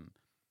conflict and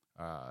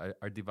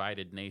our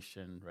divided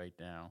nation right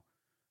now?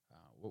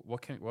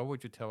 What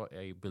would you tell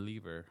a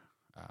believer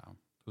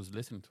who's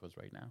listening to us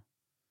right now?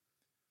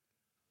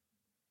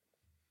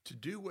 To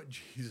do what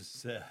Jesus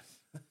said.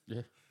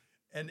 Yeah.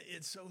 And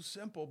it's so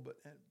simple, but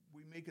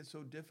we make it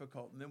so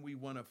difficult. And then we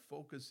want to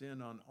focus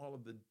in on all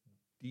of the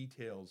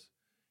details.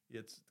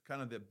 It's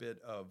kind of the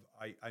bit of,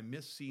 I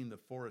miss seeing the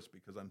forest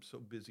because I'm so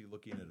busy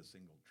looking at a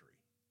single tree.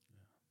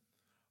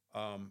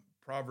 Yeah.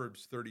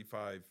 Proverbs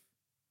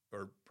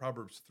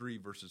 3,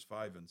 verses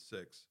 5 and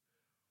 6.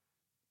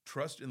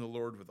 Trust in the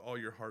Lord with all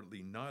your heart,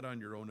 lean not on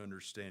your own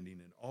understanding.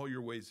 In all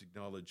your ways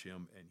acknowledge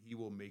him, and he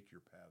will make your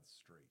paths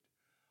straight.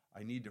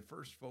 I need to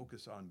first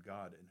focus on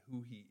God and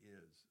who he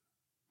is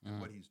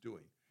and what he's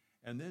doing.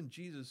 And then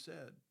Jesus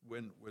said,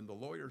 when the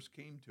lawyers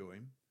came to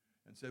him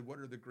and said, what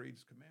are the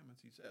greatest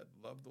commandments? He said,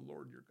 love the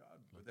Lord your God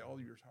with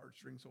all your heart,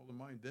 strength, soul, and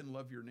mind. Then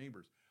love your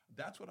neighbors.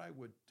 That's what I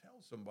would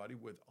tell somebody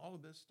with all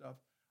of this stuff.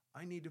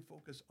 I need to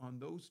focus on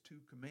those two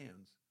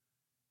commands.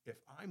 If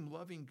I'm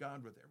loving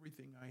God with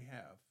everything I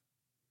have,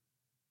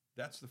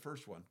 that's the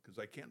first one, because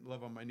I can't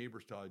love on my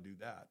neighbors till I do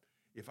that.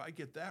 If I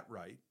get that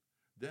right,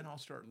 then I'll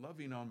start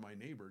loving on my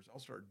neighbors. I'll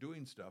start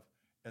doing stuff.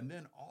 And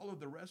then all of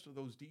the rest of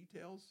those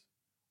details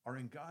are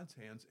in God's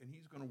hands, and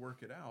he's going to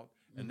work it out.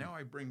 Mm-hmm. And now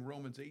I bring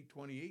Romans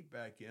 8:28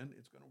 back in.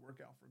 It's going to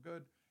work out for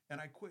good. And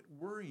I quit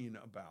worrying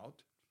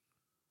about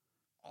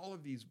all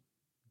of these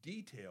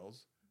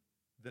details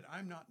that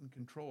I'm not in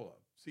control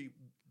of. See,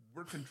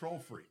 we're control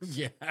freaks.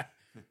 Yeah.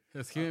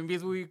 As human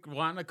beings, we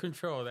want to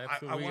control. That's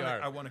who we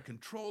are. I want to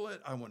control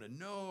it. I want to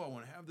know. I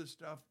want to have this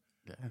stuff.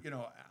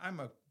 Yeah. I'm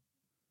a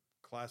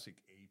classic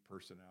A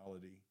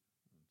personality.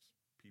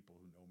 People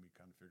who know me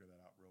kind of figure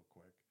that out real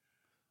quick.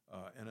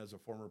 And as a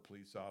former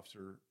police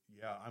officer,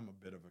 I'm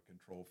a bit of a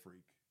control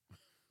freak.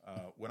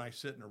 When I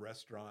sit in a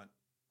restaurant,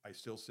 I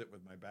still sit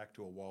with my back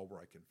to a wall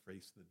where I can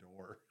face the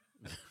door.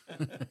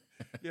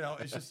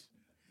 It's just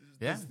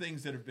these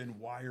things that have been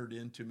wired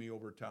into me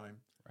over time.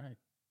 Right.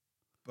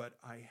 But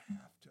I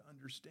have to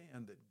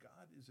understand that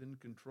God is in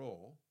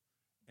control,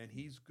 and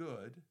he's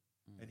good,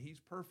 and he's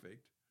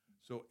perfect.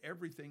 So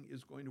everything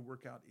is going to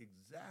work out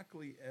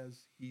exactly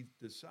as he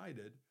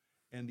decided,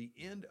 and the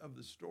end of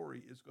the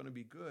story is going to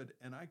be good.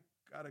 And I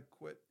got to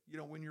quit.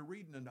 When you're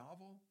reading a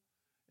novel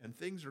and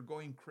things are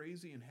going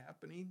crazy and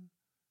happening,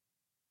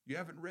 you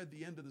haven't read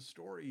the end of the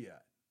story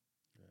yet.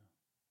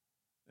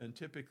 Yeah. And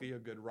typically a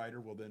good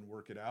writer will then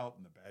work it out,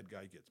 and the bad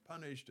guy gets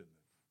punished, and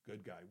the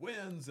good guy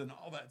wins, and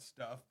all that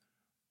stuff.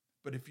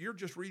 But if you're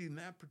just reading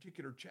that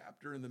particular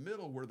chapter in the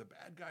middle where the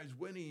bad guy's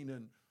winning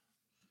and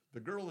the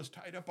girl is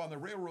tied up on the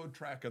railroad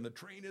track and the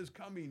train is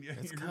coming, you're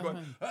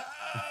going,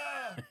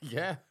 ah!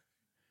 Yeah.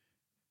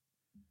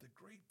 The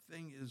great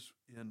thing is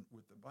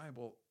with the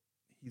Bible,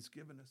 he's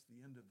given us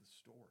the end of the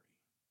story.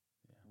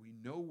 Yeah. We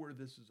know where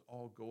this is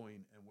all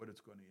going and what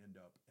it's going to end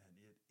up, and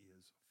it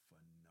is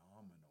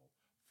phenomenal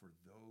for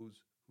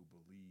those who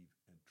believe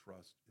and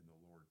trust in the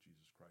Lord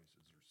Jesus Christ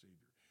as their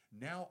Savior.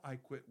 Now I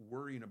quit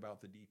worrying about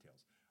the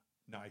details.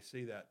 Now, I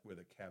say that with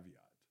a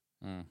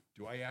caveat.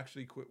 Do I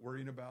actually quit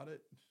worrying about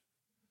it?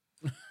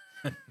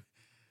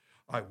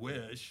 I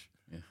wish.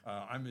 Yeah.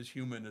 I'm as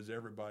human as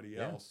everybody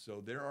else.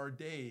 So there are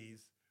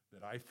days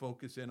that I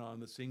focus in on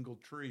the single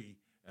tree,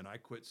 and I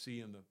quit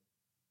seeing the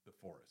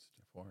forest.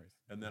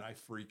 And then I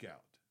freak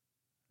out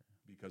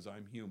because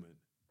I'm human.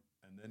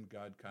 And then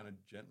God kind of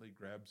gently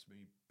grabs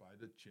me by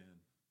the chin,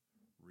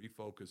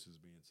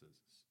 refocuses me, and says,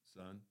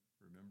 son,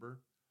 remember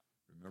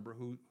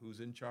who's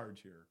in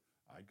charge here.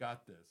 I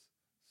got this.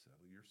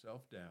 Settle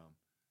yourself down.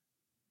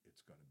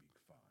 It's going to be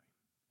fine.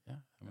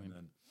 Yeah. And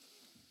then,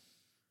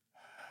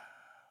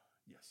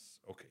 yes.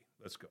 Okay,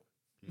 let's go.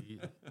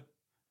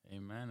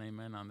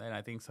 Amen on that.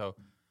 I think so.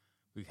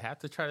 We have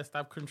to try to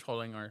stop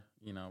controlling our,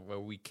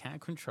 what we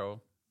can't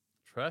control.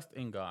 Trust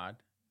in God.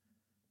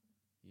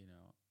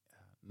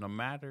 No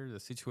matter the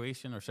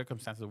situation or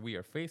circumstances we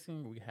are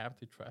facing, we have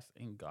to trust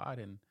in God.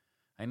 And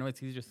I know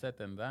it's easier said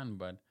than done,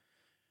 but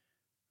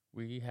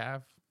we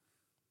have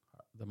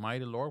the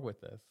mighty Lord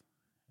with us.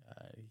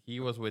 He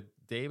was with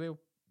David.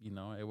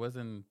 It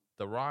wasn't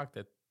the rock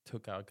that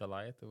took out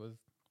Goliath. It was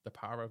the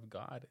power of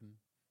God, and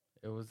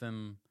it was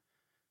in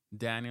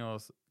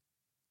Daniel's,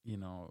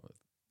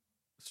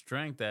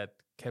 strength that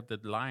kept the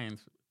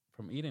lions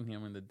from eating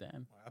him in the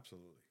den. Well,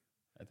 absolutely.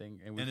 I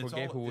think, and we And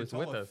forget who was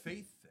with it's all a us.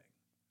 faith thing.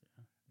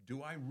 Yeah.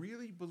 Do I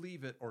really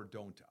believe it or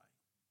don't I?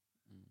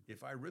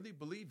 If I really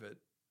believe it,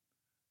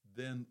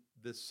 then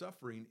this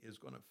suffering is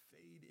going to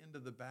fade into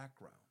the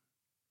background.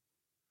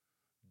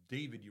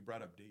 David, you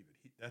brought up David.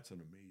 That's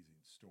an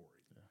amazing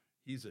story. Yeah.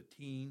 He's a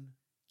teen.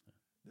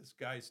 This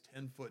guy's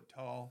 10 foot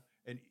tall.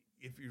 And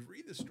if you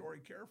read the story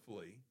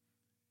carefully,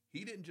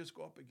 he didn't just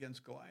go up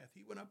against Goliath.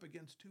 He went up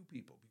against two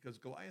people because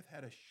Goliath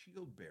had a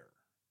shield bearer.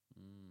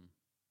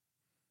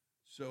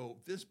 So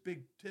this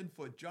big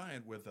 10-foot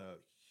giant with a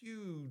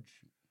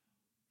huge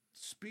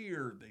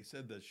spear, they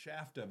said the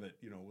shaft of it,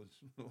 was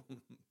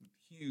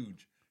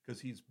huge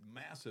because he's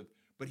massive.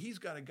 But he's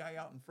got a guy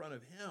out in front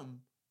of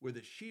him with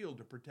a shield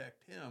to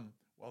protect him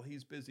while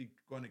he's busy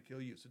going to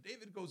kill you. So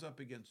David goes up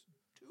against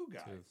two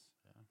guys.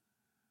 Yeah.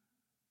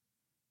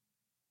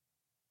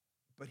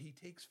 But he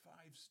takes 5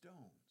 stones.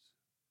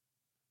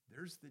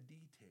 There's the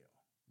detail.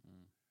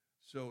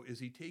 So is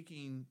he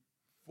taking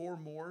 4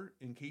 more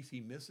in case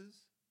he misses?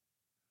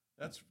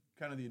 That's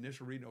kind of the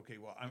initial reading. Okay,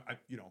 well, I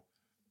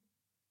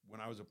when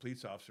I was a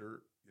police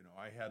officer,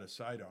 I had a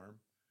sidearm,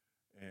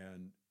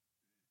 and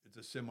it's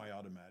a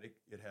semi-automatic.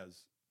 It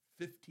has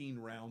 15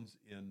 rounds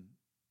in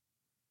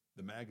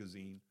the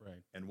magazine,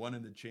 Right. and 1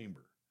 in the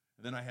chamber.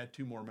 And then I had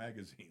 2 more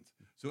magazines.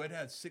 So it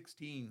had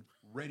 16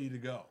 ready to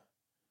go.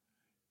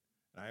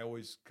 And I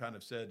always kind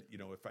of said,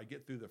 if I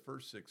get through the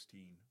first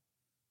 16,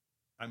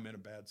 I'm in a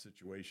bad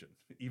situation.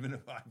 Even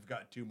if I've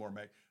got 2 more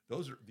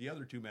the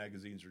other 2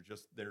 magazines are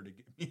just there to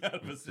get me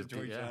out of a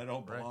situation I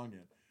don't belong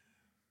in.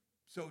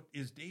 So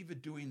is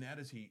David doing that?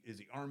 Is he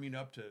arming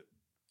up to,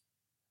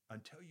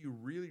 until you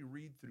really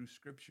read through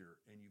Scripture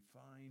and you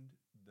find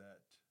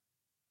that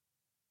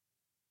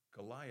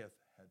Goliath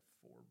had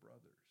 4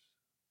 brothers.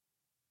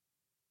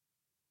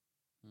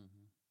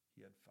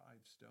 He had 5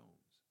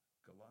 stones.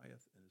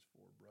 Goliath and his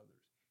 4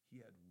 brothers. He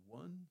had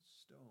 1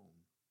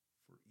 stone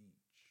for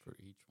each. For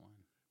each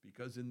one.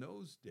 Because in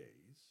those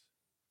days,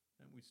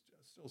 and we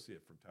still see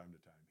it from time to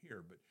time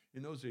here, but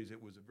in those days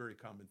it was a very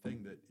common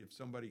thing that if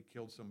somebody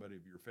killed somebody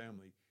of your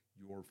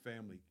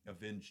family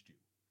avenged you.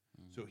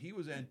 So he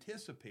was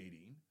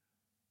anticipating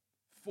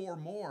 4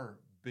 more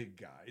big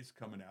guys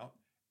coming out,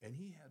 and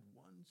he had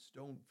 1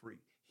 stone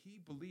free. He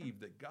believed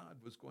that God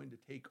was going to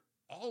take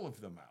all of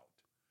them out.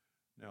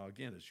 Now,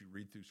 again, as you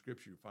read through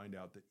Scripture, you find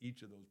out that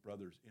each of those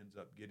brothers ends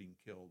up getting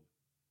killed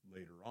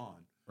later on.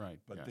 Right.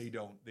 But yes.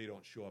 they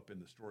don't show up in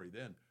the story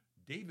then.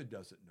 David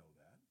doesn't know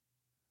that.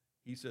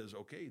 He says,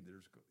 okay,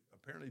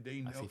 apparently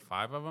they know. I see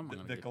 5 of them.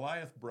 The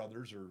Goliath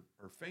brothers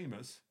are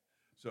famous.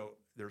 So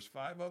there's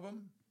 5 of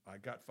them. I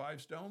got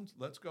 5 stones.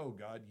 Let's go,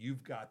 God.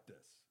 You've got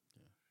this.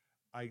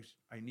 Yeah.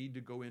 I need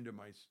to go into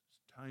my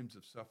times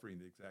of suffering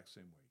the exact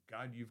same way.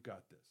 God, you've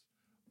got this.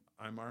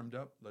 I'm armed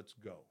up. Let's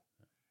go.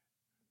 Yeah.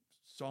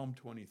 Psalm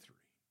 23,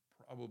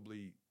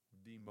 probably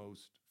the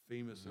most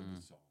famous of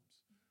the Psalms.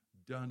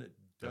 Done it.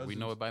 Dozens, we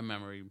know it by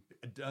memory.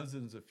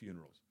 Dozens of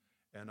funerals.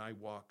 And I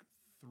walk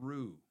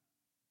through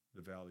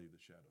the valley of the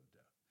shadow of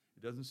death.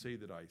 It doesn't say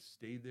that I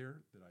stay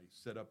there, that I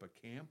set up a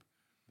camp,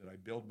 that I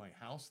build my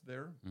house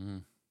there.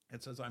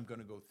 It says I'm going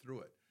to go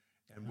through it.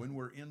 And when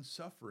we're in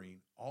suffering,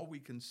 all we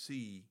can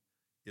see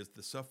is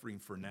the suffering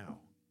for now.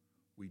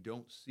 We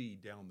don't see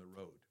down the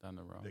road.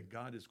 That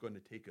God is going to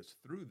take us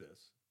through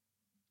this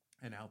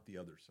and out the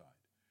other side.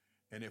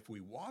 And if we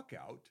walk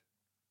out,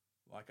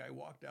 like I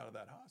walked out of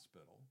that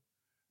hospital,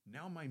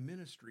 now my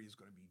ministry is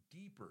going to be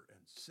deeper and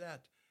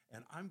set,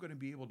 and I'm going to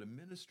be able to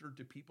minister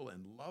to people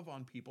and love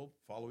on people,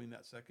 following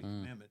that second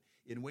commandment,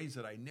 in ways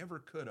that I never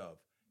could have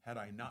had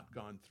I not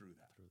gone through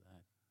that.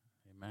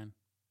 Amen.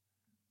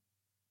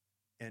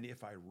 And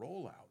if I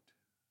roll out,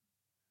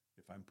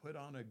 if I'm put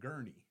on a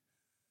gurney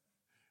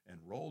and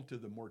rolled to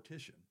the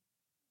mortician,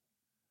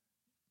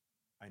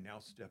 I now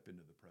step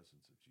into the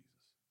presence of Jesus.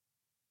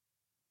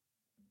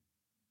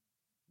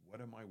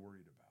 What am I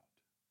worried about?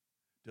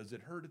 Does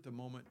it hurt at the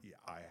moment? Yeah,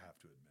 I have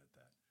to admit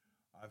that.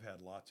 I've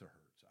had lots of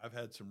hurts. I've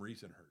had some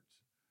recent hurts.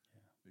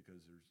 Yeah.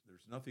 Because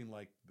there's nothing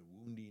like the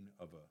wounding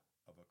of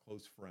a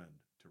close friend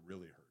to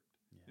really hurt.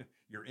 Yeah.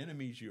 Your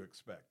enemies you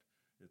expect.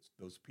 It's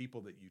those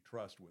people that you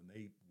trust when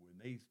they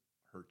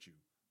hurt you.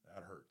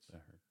 That hurts.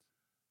 That hurts.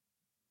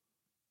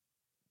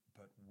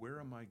 But where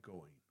am I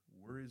going?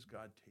 Where is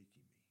God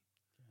taking me?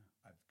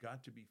 Yeah. I've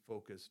got to be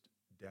focused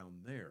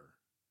down there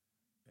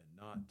and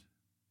not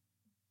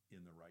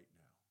in the right now.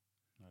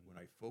 When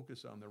I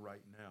focus on the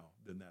right now,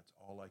 then that's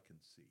all I can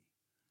see.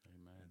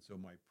 Amen. And so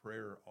my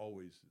prayer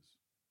always is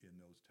in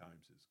those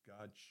times is,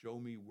 God, show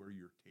me where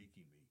you're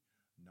taking me,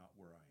 not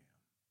where I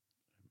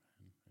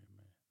am.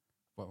 Amen.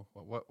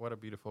 Well, what a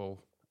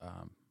beautiful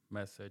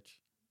message,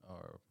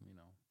 or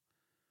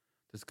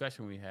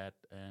discussion we had.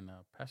 And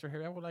Pastor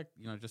Harry, I would like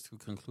just to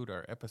conclude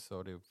our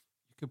episode, if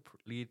you could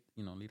lead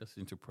us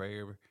into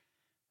prayer.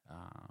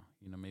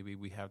 Maybe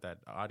we have that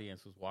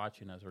audience who's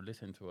watching us or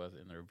listening to us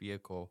in their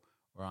vehicle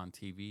or on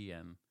TV,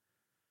 and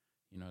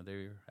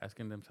they're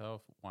asking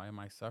themselves, why am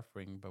I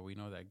suffering? But we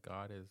know that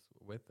God is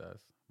with us.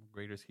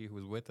 Greater is He who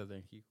is with us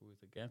than he who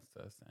is against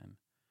us. And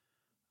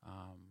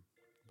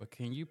but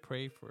can you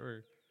pray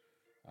for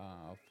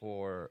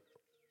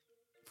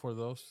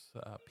those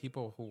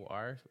people who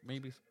are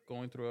maybe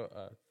going through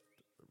a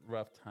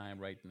rough time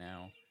right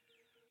now?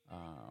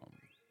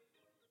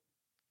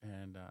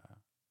 And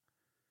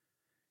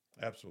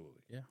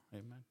Absolutely. yeah,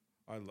 amen.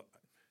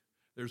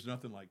 There's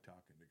nothing like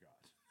talking to God.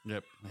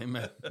 Yep,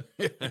 amen.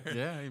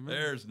 Yeah, amen.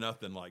 There's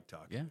nothing like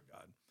talking Yeah. to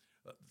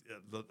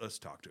God. Let's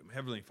talk to Him.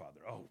 Heavenly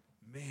Father, oh,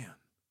 man.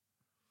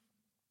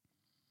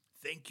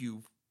 Thank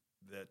you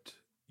that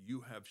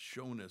you have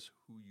shown us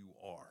who you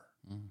are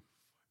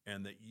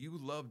and that you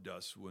loved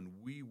us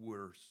when we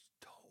were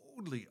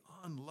totally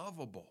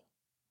unlovable,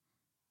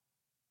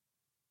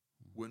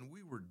 when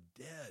we were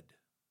dead,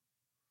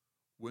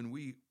 when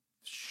we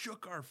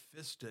shook our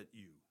fist at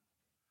you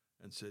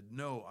and said,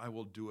 no, I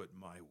will do it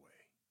my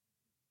way.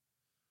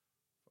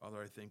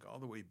 Father, I think all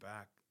the way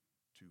back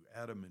to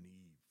Adam and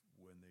Eve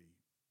when they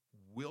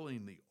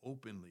willingly,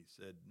 openly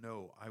said,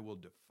 no, I will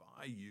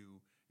defy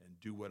you and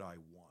do what I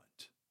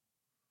want.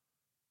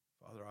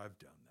 Father, I've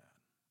done that.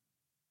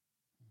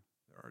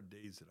 There are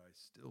days that I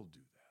still do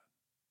that.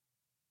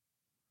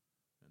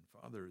 And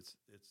Father, it's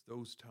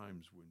those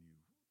times when you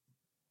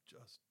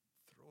just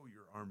throw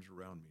your arms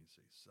around me and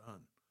say,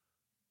 son,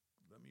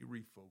 let me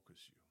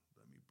refocus you.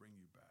 Let me bring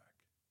you back.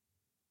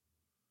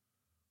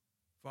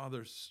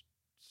 Father,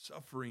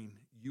 suffering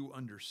you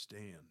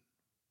understand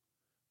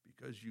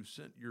because you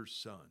sent your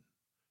son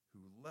who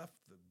left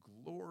the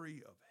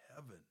glory of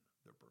heaven,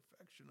 the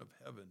perfection of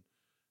heaven,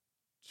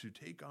 to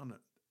take on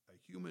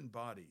a human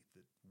body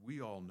that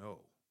we all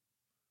know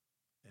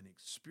and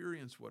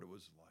experience what it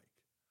was like.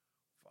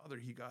 Father,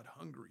 he got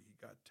hungry. He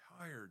got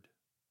tired.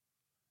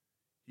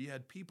 He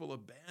had people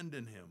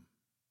abandon him.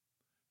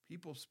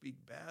 People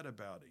speak bad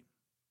about him.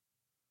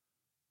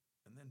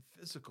 And then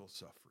physical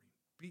suffering,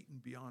 beaten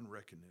beyond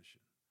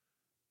recognition,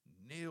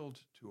 nailed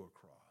to a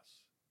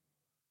cross,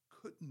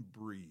 couldn't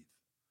breathe.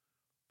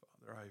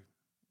 Father,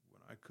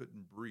 when I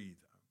couldn't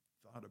breathe, I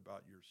thought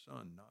about your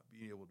son not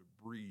being able to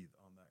breathe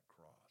on that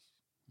cross.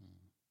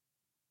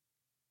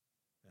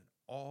 And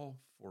all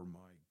for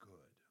my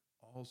good,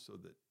 all so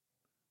that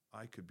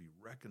I could be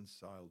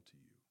reconciled to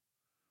you.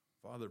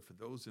 Father, for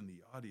those in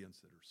the audience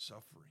that are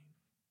suffering,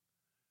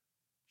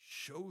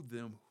 show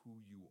them who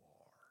you are.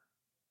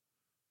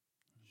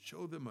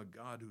 Show them a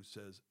God who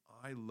says,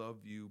 I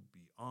love you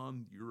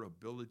beyond your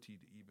ability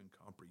to even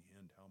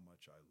comprehend how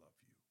much I love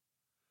you.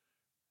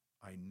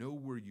 I know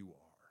where you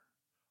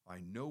are.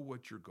 I know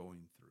what you're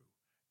going through,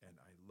 and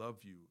I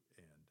love you.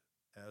 And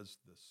as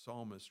the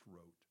psalmist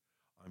wrote,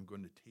 I'm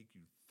going to take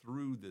you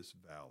through this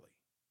valley.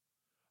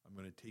 I'm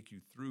going to take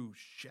you through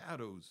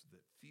shadows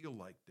that feel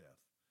like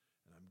death,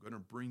 and I'm going to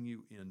bring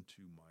you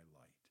into my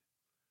light.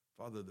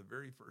 Father, the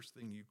very first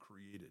thing you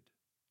created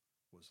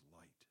was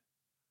light,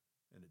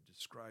 and it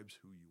describes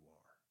who you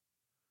are.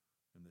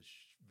 And the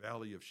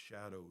valley of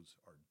shadows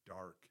are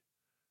dark,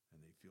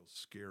 and they feel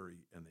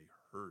scary, and they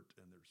hurt,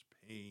 and there's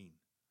pain.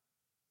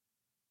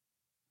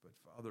 But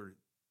Father,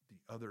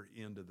 the other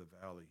end of the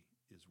valley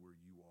is where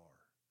you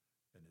are,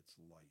 and it's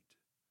light,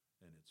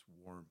 and it's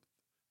warmth,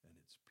 and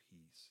it's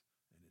peace,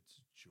 and it's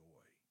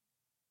joy.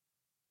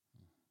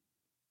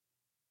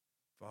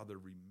 Father,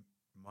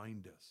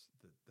 remind us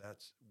that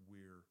that's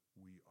where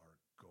we are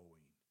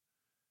going,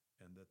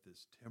 and that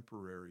this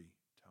temporary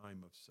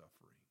time of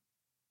suffering,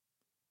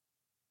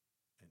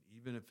 and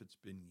even if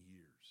it's been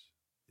years,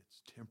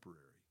 it's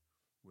temporary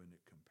when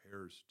it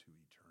compares to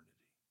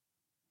eternity.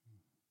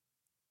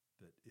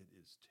 That it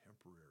is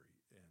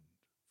temporary, and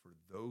for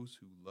those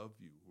who love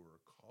you, who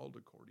are called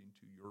according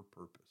to your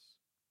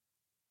purpose,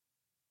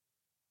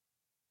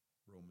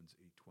 Romans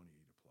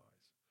 8:28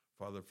 applies.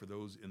 Father, for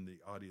those in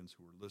the audience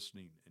who are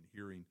listening and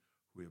hearing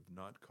who have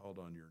not called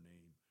on your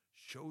name,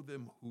 show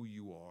them who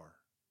you are.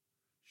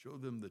 Show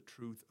them the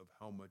truth of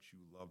how much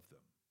you love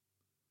them.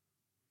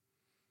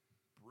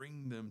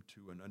 Bring them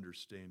to an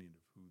understanding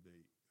of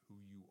who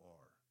you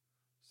are,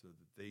 so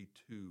that they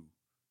too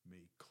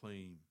may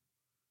claim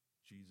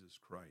Jesus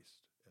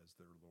Christ as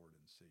their Lord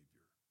and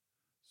Savior,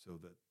 so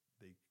that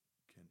they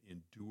can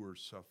endure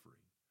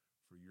suffering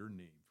for your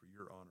name, for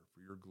your honor,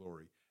 for your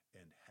glory,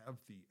 and have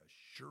the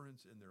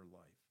assurance in their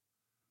life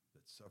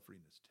that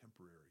suffering is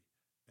temporary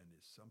and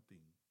is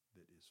something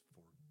that is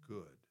for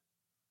good.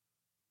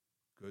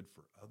 Good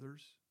for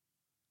others,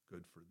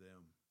 good for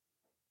them,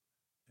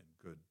 and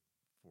good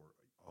for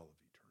all of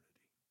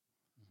eternity.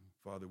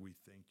 Father, we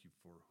thank you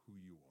for who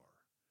you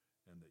are,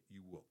 and that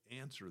you will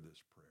answer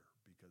this prayer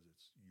because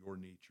it's your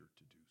nature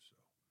to do so.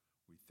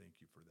 We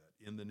thank you for that.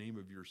 In the name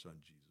of your son,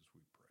 Jesus,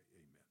 we pray.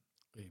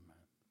 Amen.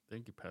 Amen.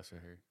 Thank you,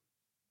 Pastor Harry.